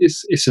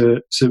 It's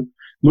a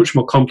much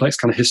more complex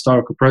kind of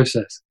historical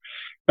process.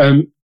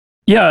 I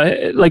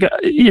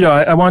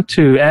want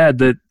to add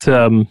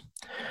that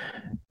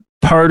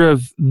part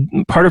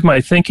of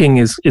my thinking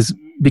is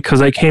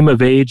because I came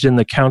of age in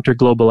the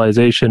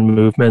counter-globalization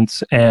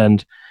movements,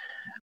 and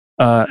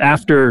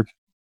after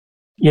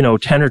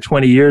 10 or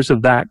 20 years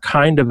of that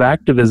kind of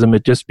activism,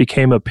 it just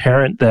became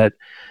apparent that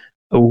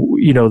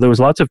there was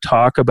lots of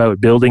talk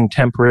about building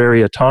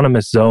temporary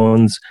autonomous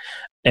zones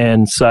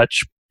and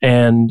such,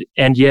 and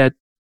yet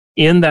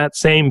in that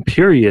same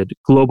period,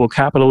 global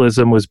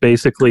capitalism was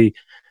basically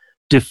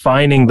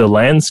defining the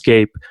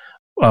landscape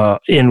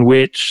in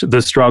which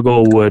the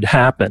struggle would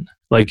happen.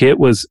 Like it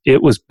was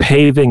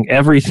paving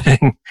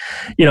everything.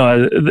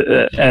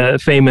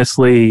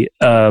 Famously,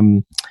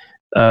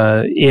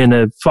 in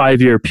a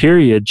 5-year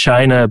period,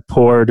 China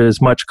poured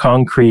as much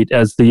concrete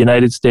as the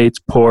United States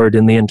poured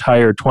in the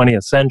entire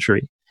 20th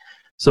century.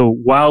 So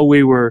while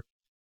we're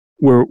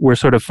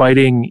sort of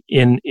fighting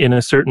in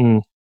a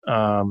certain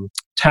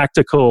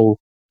tactical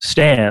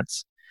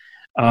stance,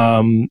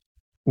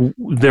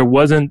 there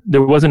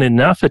wasn't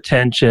enough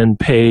attention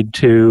paid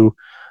to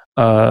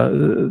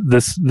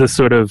this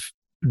sort of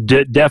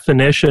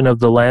definition of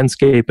the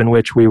landscape in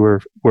which we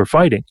were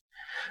fighting.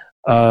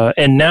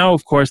 And now,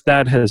 of course,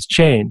 that has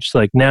changed.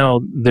 Like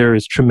now there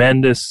is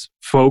tremendous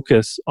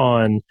focus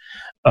on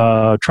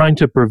trying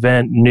to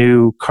prevent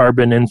new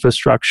carbon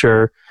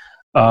infrastructure,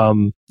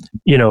 trying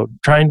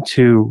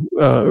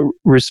to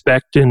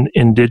respect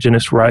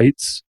indigenous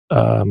rights,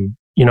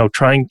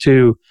 trying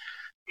to,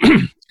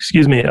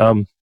 excuse me,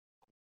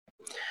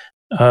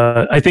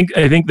 I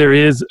think there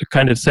is a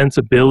kind of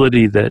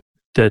sensibility that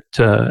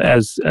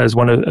as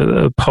one of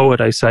a poet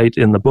I cite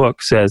in the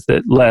book says,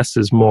 that less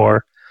is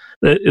more.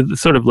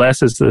 Sort of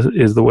less is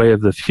the way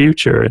of the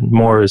future, and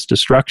more is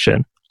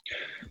destruction.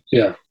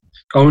 Yeah,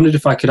 I wondered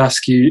if I could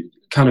ask you,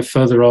 kind of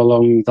further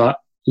along that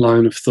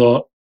line of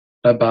thought,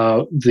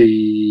 about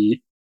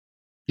the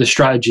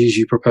strategies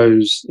you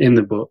propose in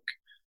the book.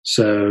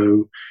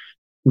 So,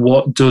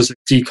 what does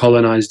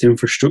decolonized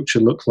infrastructure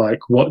look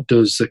like? What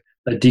does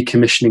a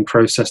decommissioning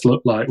process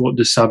look like? What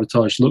does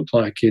sabotage look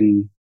like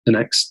in the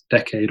next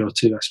decade or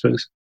two, I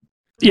suppose?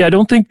 Yeah, I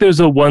don't think there's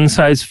a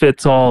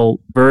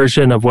one-size-fits-all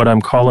version of what I'm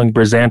calling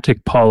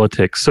Brezantic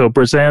politics. So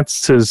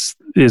Brezance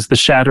is the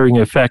shattering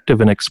effect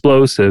of an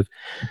explosive.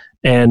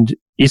 And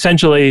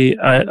essentially,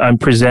 I'm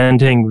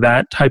presenting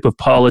that type of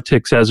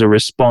politics as a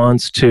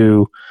response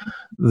to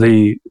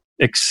the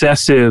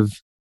excessive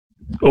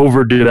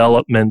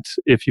overdevelopment,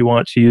 if you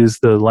want to use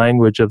the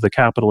language of the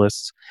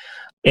capitalists.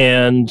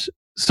 And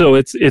so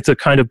it's a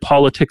kind of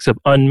politics of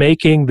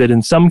unmaking that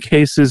in some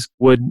cases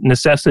would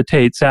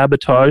necessitate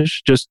sabotage,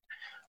 just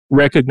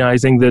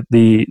recognizing that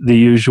the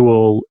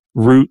usual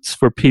routes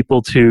for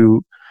people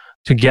to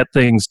get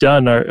things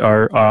done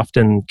are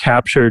often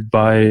captured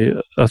by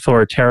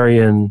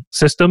authoritarian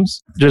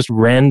systems. Just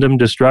random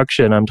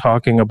destruction. I'm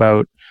talking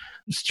about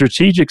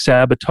strategic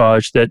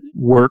sabotage that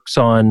works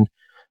on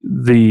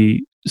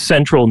the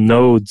central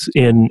nodes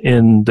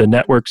in the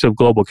networks of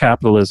global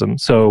capitalism.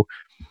 So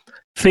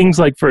things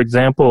like, for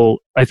example,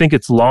 I think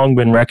it's long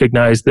been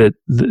recognized that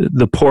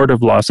the port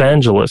of Los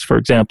Angeles, for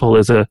example,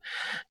 is a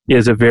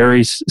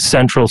very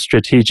central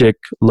strategic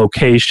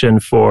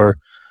location for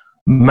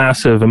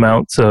massive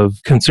amounts of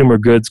consumer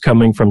goods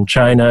coming from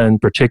China in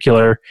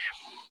particular,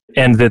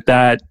 and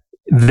that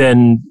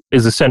then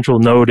is a central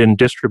node in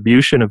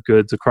distribution of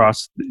goods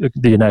across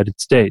the United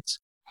States.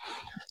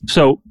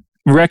 So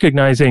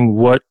recognizing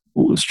what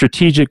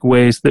strategic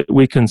ways that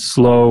we can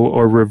slow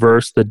or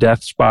reverse the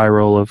death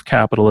spiral of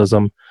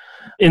capitalism.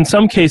 In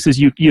some cases,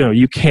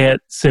 you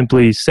can't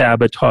simply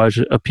sabotage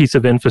a piece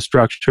of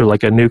infrastructure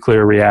like a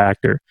nuclear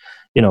reactor.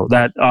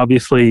 That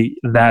obviously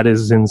that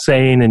is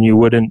insane, and you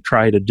wouldn't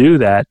try to do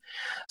that.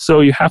 So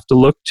you have to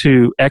look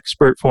to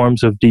expert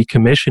forms of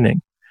decommissioning,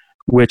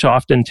 which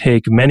often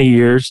take many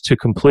years to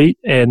complete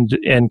and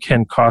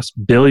can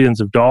cost billions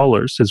of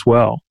dollars as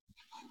well.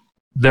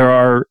 There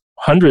are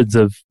hundreds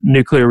of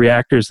nuclear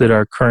reactors that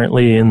are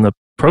currently in the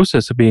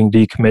process of being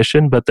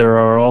decommissioned, but there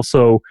are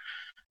also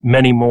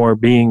many more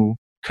being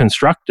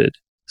constructed.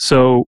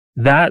 So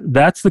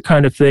that's the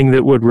kind of thing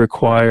that would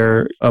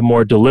require a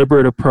more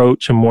deliberate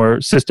approach, a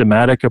more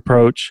systematic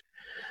approach,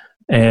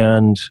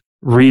 and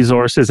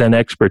resources and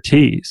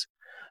expertise.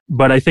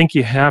 But I think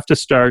you have to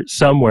start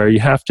somewhere.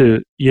 You have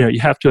to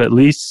at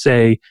least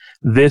say,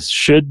 this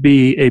should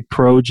be a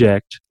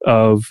project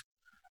of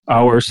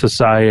our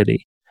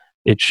society.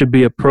 It should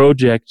be a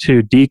project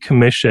to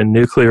decommission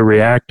nuclear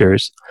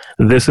reactors.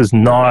 This is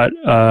not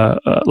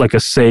like a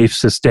safe,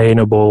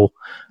 sustainable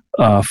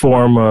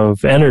form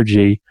of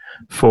energy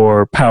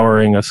for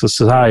powering a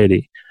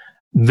society.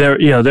 There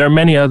are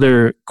many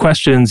other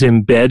questions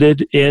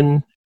embedded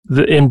in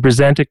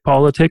Brutalistic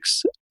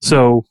politics.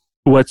 So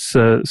what's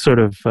sort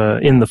of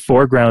in the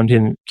foreground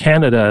in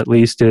Canada, at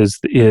least, is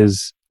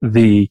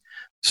the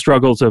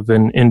struggles of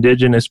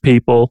Indigenous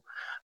people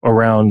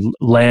around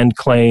land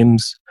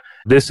claims.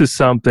 This is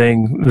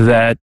something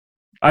that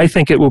I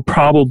think it will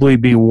probably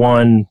be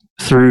won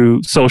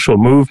through social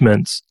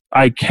movements.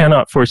 I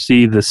cannot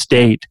foresee the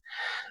state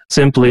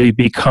simply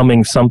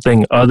becoming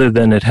something other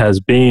than it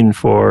has been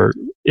for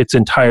its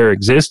entire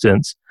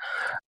existence,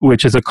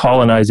 which is a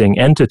colonizing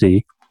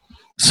entity.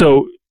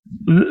 So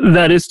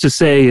that is to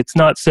say, it's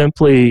not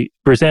simply,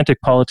 Brutalistic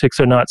politics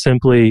are not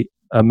simply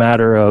a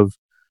matter of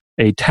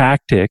a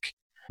tactic.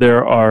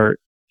 There are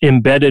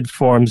embedded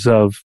forms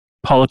of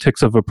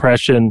politics of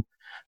oppression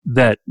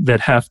that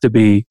have to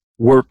be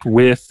worked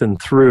with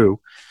and through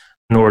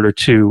in order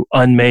to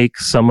unmake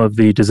some of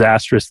the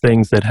disastrous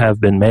things that have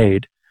been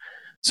made.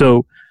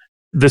 So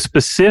the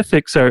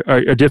specifics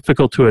are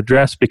difficult to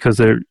address because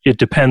it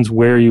depends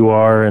where you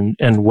are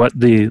and what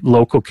the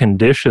local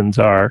conditions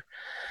are.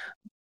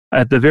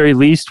 At the very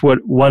least,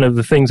 one of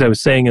the things I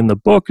was saying in the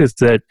book is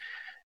that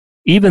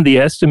even the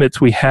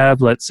estimates we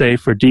have, let's say,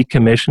 for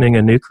decommissioning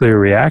a nuclear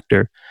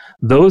reactor,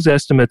 those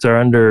estimates are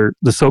under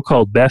the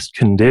so-called best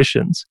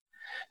conditions.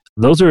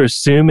 Those are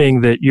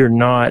assuming that you're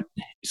not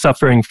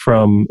suffering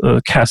from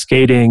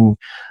cascading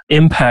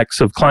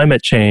impacts of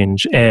climate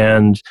change,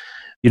 and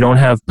you don't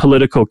have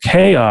political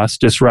chaos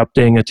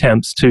disrupting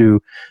attempts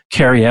to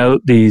carry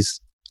out these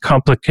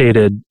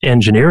complicated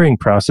engineering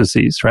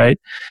processes, right?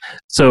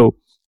 So,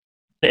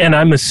 and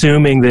I'm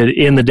assuming that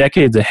in the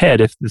decades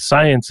ahead, if the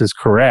science is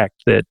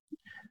correct, that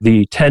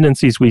the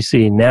tendencies we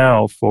see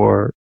now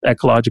for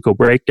ecological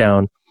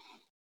breakdown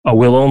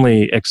will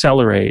only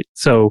accelerate.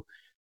 So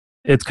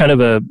it's kind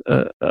of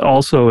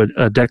also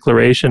a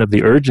declaration of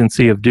the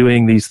urgency of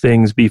doing these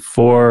things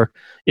before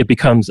it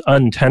becomes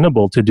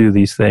untenable to do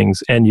these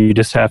things, and you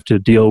just have to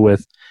deal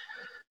with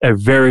a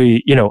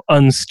very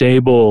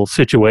unstable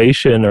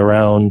situation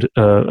around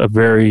a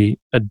very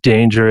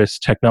dangerous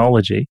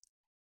technology.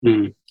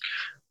 Mm.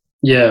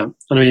 Yeah,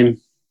 I mean,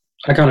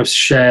 I kind of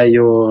share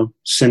your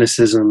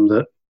cynicism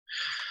that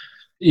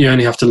you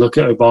only have to look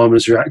at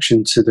Obama's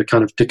reaction to the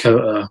kind of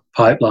Dakota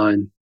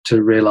pipeline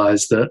to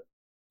realize that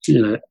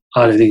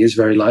I don't think it's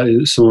very likely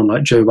that someone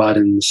like Joe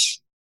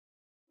Biden's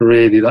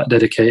really that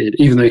dedicated,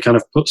 even though he kind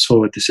of puts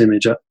forward this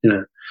image.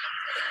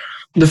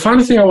 The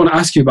final thing I want to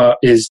ask you about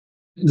is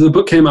the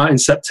book came out in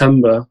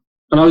September,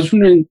 and I was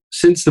wondering,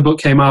 since the book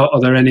came out, are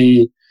there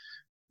any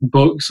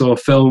books or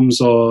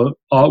films or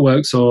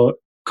artworks or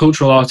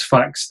cultural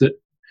artifacts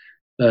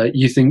that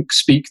you think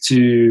speak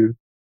to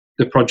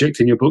the project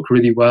in your book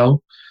really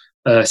well?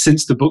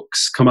 Since the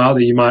book's come out,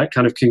 that you might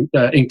kind of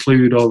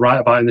include or write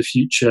about in the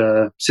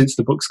future since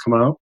the book's come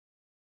out?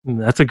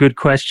 That's a good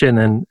question,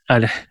 and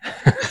I'd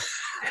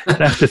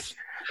have to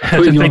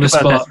think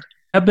about that.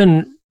 I've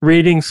been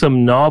reading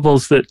some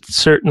novels that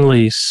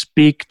certainly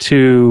speak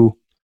to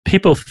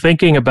people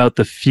thinking about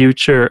the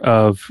future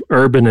of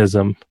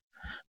urbanism.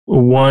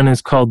 One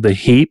is called The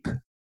Heap,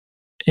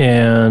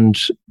 and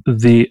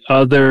the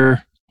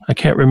other, I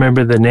can't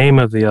remember the name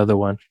of the other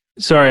one.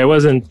 Sorry, I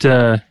wasn't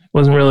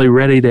really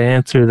ready to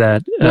answer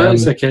that. No,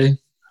 it's okay.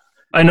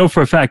 I know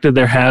for a fact that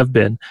there have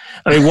been.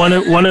 I mean,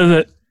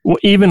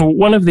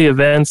 one of the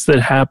events that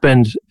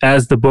happened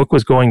as the book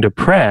was going to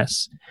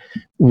press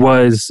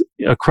was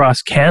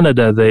across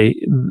Canada.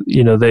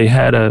 They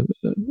had a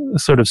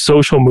sort of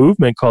social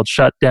movement called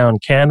Shut Down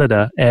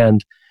Canada,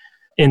 and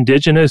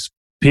Indigenous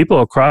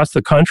people across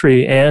the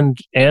country and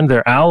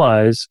their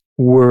allies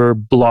were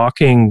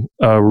blocking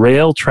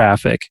rail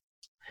traffic.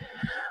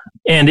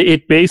 And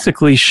it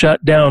basically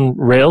shut down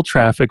rail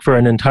traffic for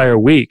an entire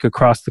week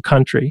across the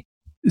country.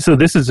 so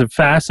this is a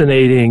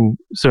fascinating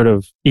sort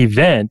of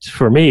event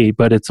for me,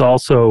 but it's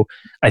also,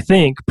 I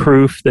think,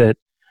 proof that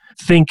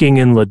thinking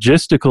in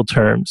logistical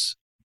terms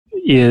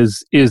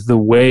is the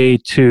way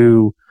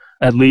to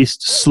at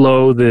least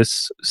slow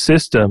this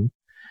system.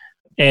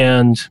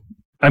 And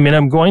I mean,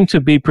 I'm going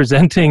to be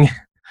presenting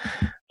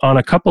on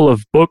a couple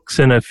of books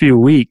in a few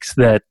weeks.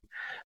 That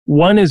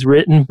one is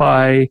written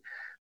by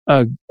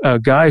a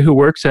guy who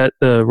works at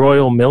the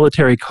Royal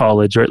Military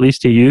College, or at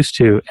least he used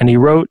to, and he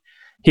wrote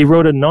a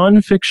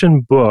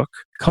nonfiction book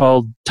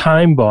called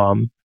Time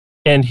Bomb,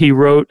 and he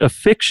wrote a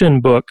fiction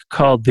book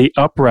called The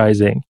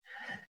Uprising.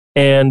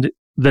 And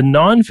the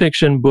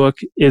nonfiction book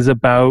is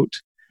about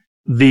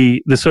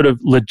the sort of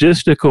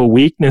logistical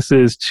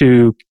weaknesses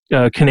to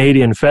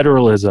Canadian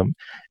federalism.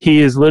 He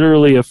is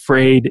literally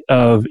afraid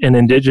of an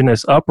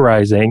Indigenous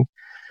uprising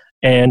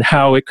and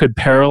how it could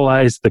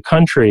paralyze the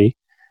country.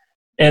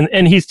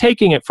 And he's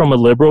taking it from a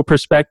liberal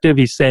perspective.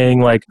 He's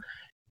saying, like,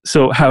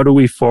 so how do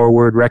we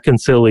forward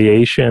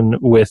reconciliation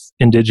with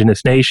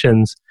Indigenous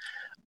nations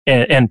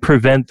and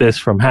prevent this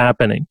from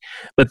happening?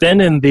 But then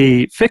in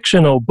the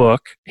fictional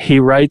book, he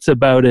writes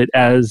about it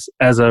as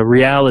a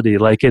reality,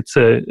 like it's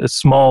a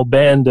small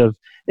band of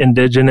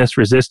Indigenous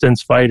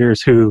resistance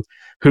fighters who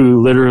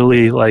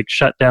literally like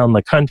shut down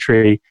the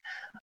country.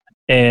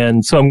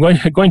 And so I'm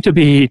going to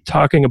be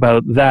talking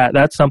about that.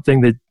 That's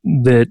something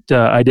that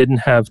I didn't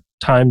have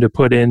time to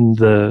put in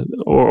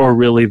or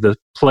really the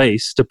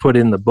place to put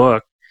in the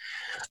book,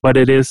 but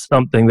it is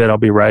something that I'll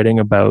be writing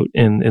about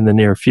in the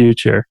near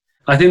future.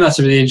 I think that's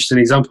a really interesting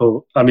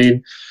example. I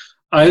mean,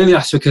 I only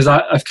asked because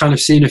I've kind of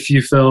seen a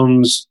few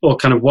films or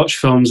kind of watched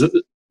films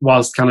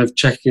whilst kind of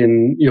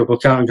checking your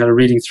book out and kind of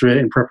reading through it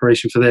in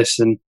preparation for this.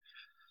 And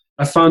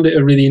I found it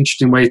a really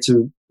interesting way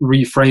to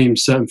reframe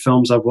certain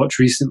films I've watched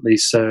recently.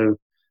 So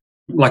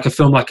like a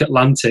film like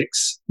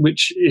Atlantics,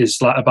 which is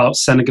like about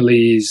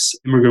Senegalese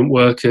immigrant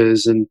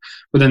workers.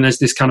 But then there's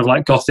this kind of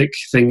like gothic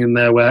thing in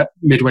there where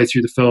midway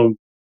through the film,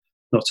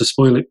 not to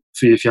spoil it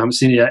for you if you haven't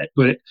seen it yet,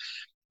 but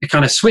it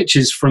kind of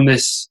switches from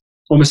this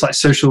almost like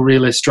social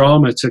realist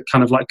drama to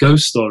kind of like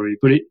ghost story.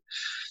 But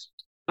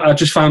I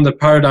just found the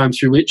paradigm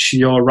through which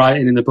you're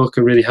writing in the book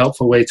a really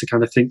helpful way to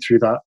kind of think through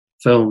that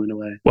film in a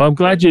way. Well, I'm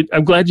glad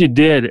you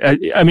did.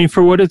 I mean,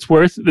 for what it's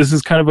worth, this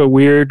is kind of a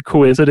weird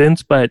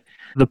coincidence, but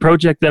the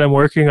project that I'm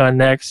working on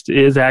next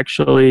is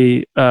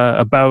actually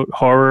about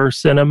horror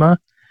cinema.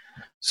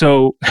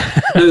 So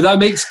no, that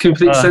makes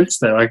complete sense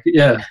though. Like,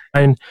 yeah.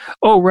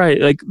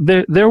 Right. Like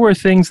there were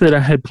things that I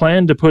had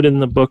planned to put in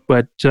the book,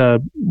 but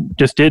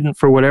just didn't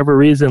for whatever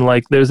reason.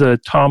 Like there's a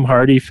Tom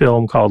Hardy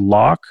film called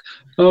Lock.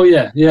 Oh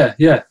yeah.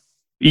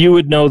 You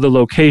would know the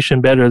location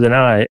better than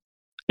I.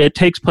 It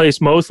takes place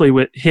mostly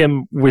with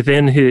him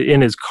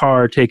in his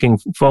car taking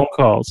phone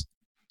calls.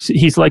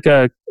 He's like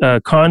a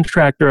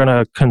contractor on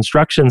a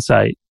construction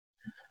site,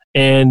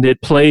 and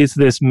it plays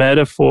this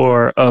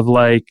metaphor of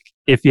like,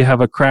 if you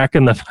have a crack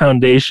in the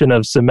foundation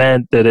of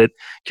cement, that it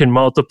can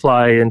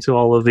multiply into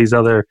all of these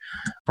other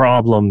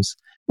problems,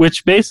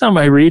 which based on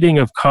my reading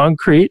of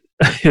concrete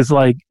is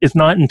like, it's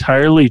not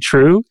entirely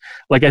true.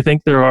 Like, I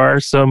think there are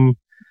some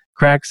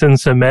cracks in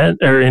cement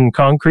or in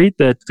concrete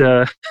that,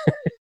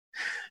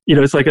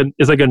 it's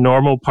like a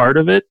normal part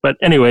of it. But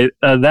anyway,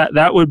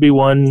 that would be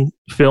one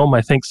film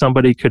I think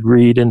somebody could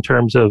read in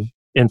terms of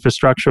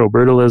infrastructural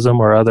brutalism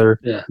or other.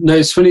 Yeah. No,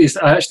 it's funny.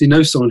 I actually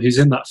know someone who's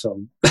in that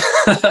film.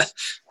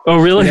 Oh,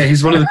 really? Yeah,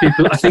 he's one of the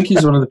people. I think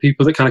he's one of the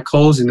people that kind of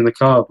calls in the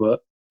car. But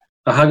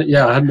I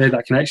hadn't made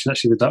that connection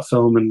actually with that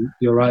film. And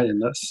you're right,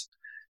 and that's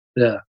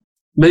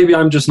maybe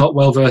I'm just not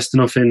well versed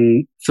enough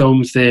in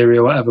film theory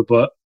or whatever.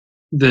 But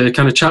the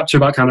kind of chapter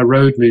about kind of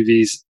road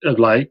movies of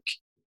like,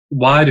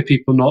 why do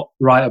people not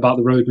write about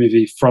the road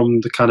movie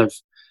from the kind of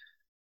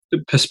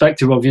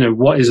perspective of,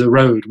 what is a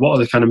road? What are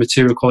the kind of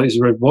material qualities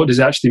of a road? What does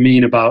it actually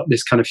mean about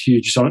this kind of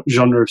huge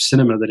genre of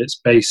cinema that it's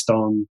based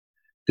on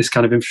this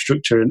kind of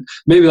infrastructure? And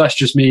maybe that's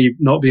just me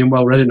not being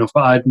well read enough,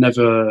 but I'd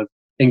never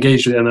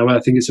engaged with it in that way.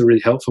 I think it's a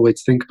really helpful way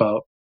to think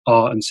about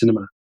art and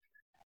cinema.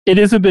 It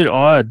is a bit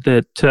odd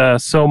that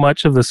so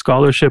much of the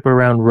scholarship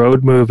around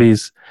road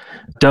movies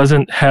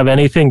doesn't have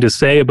anything to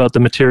say about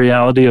the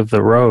materiality of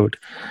the road.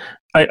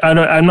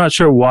 I'm not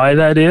sure why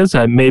that is.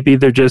 Maybe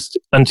they're just,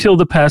 until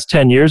the past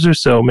 10 years or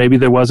so, maybe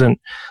there wasn't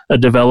a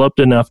developed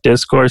enough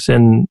discourse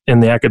in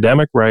the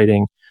academic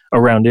writing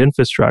around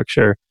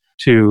infrastructure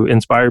to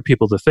inspire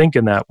people to think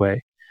in that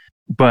way.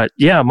 But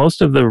yeah,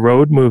 most of the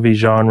road movie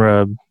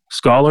genre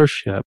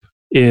scholarship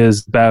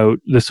is about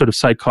the sort of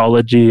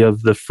psychology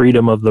of the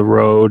freedom of the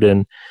road,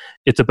 and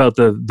it's about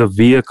the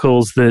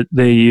vehicles that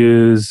they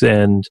use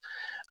and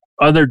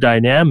other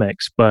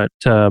dynamics, but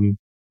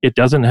it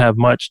doesn't have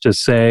much to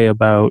say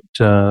about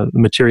the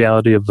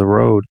materiality of the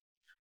road.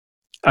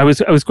 I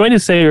was going to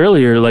say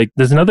earlier, like,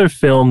 there's another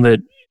film that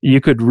you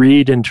could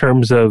read in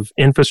terms of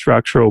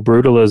infrastructural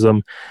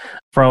brutalism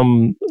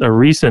from a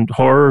recent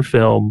horror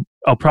film.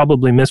 I'll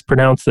probably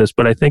mispronounce this,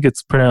 but I think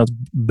it's pronounced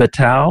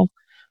Betal,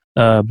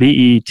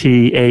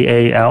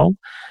 Betaal,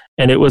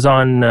 and it was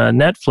on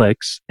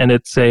Netflix, and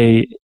it's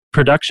a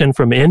production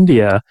from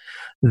India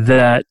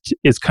that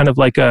is kind of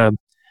like a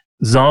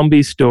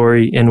zombie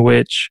story in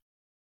which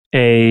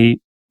a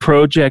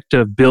project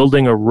of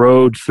building a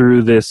road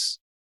through this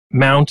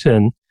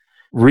mountain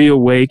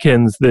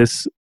reawakens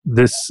this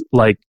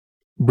like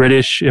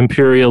British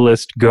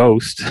imperialist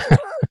ghost.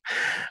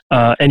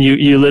 And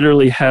you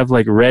literally have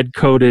like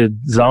red-coated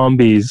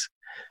zombies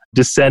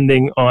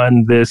descending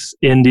on this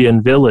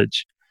Indian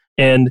village.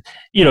 And,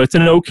 it's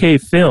an okay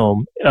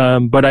film,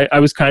 but I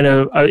was kind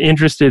of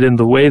interested in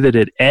the way that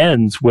it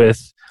ends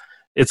with,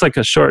 it's like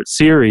a short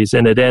series,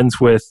 and it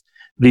ends with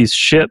these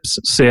ships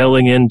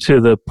sailing into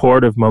the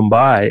port of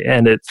Mumbai,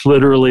 and it's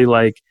literally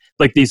like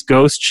these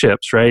ghost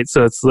ships, right?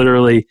 So it's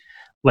literally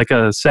like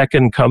a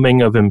second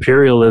coming of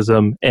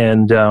imperialism,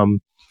 and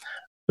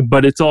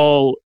but it's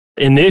all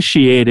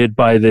initiated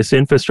by this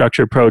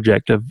infrastructure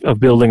project of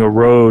building a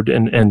road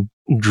and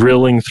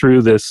drilling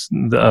through this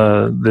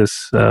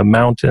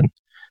mountain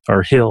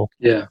or hill.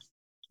 Yeah,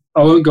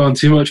 I won't go on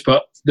too much,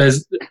 but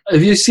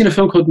have you seen a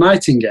film called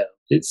Nightingale?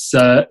 It's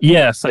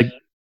yes,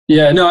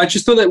 yeah, no, I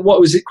just thought that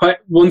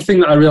one thing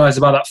that I realized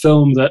about that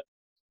film that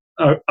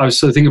I was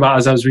sort of thinking about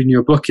as I was reading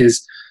your book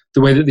is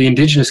the way that the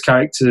indigenous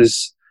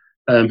characters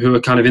who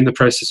are kind of in the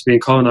process of being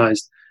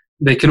colonized,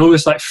 they can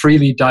almost like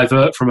freely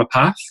divert from a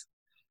path,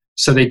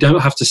 so they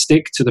don't have to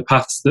stick to the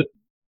paths that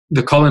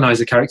the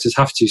colonizer characters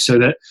have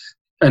to.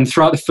 And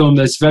throughout the film,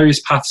 there's various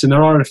paths, and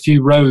there are a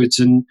few roads,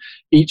 and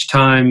each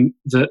time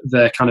that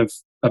they're kind of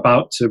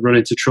about to run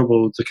into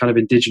trouble, the kind of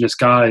indigenous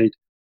guide,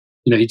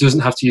 he doesn't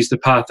have to use the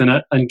path.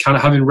 And kind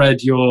of having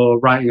read your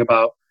writing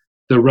about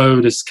the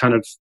road as kind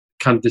of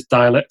this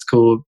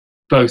dialectical,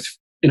 both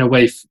in a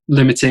way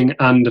limiting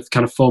and a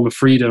kind of form of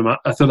freedom,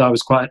 I thought that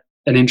was quite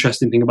an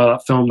interesting thing about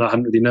that film that I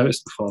hadn't really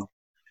noticed before.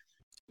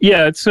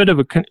 Yeah, it's sort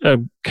of a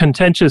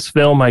contentious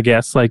film, I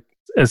guess. Like,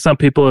 as some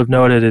people have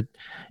noted,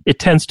 it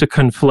tends to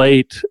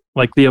conflate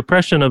like the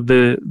oppression of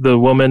the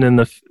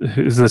woman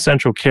who's the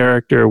central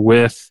character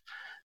with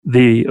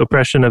the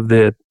oppression of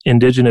the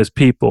indigenous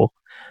people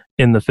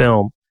in the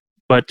film.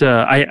 But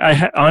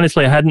I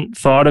honestly hadn't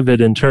thought of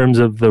it in terms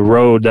of the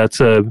road.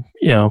 That's a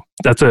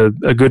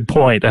good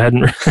point. I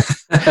hadn't.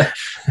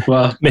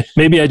 Well,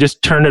 maybe I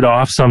just turn it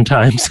off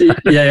sometimes.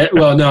 Yeah.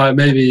 Well, no,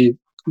 maybe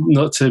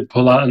not to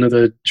pull out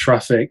another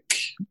traffic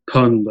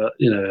pun, but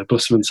a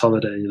busman's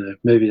holiday.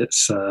 Maybe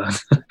it's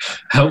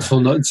helpful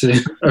not to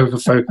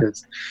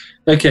overfocus.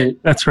 Okay,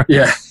 that's right.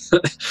 Yeah,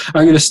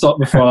 I'm going to stop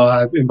before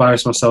I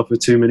embarrass myself with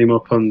too many more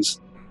puns.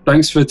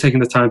 Thanks for taking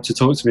the time to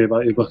talk to me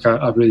about your book.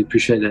 I really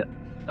appreciate it.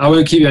 I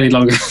won't keep you any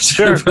longer.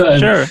 Sure.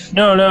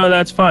 No,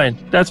 that's fine.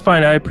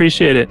 I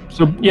appreciate it.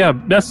 So yeah,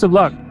 best of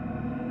luck.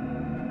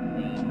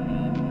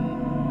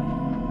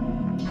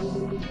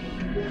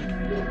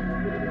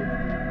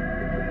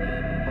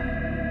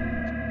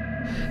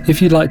 If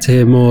you'd like to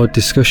hear more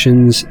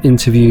discussions,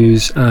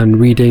 interviews, and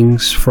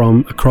readings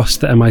from across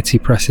the MIT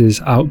Press's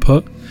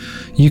output,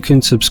 you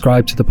can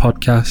subscribe to the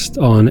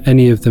podcast on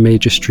any of the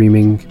major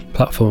streaming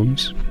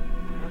platforms.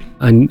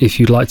 And if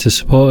you'd like to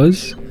support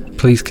us,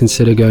 please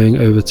consider going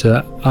over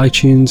to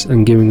iTunes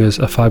and giving us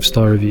a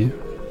 5-star review.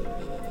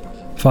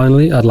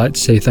 Finally, I'd like to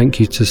say thank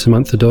you to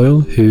Samantha Doyle,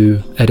 who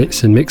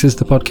edits and mixes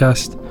the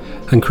podcast,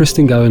 and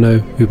Kristen Galliano,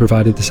 who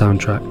provided the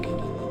soundtrack.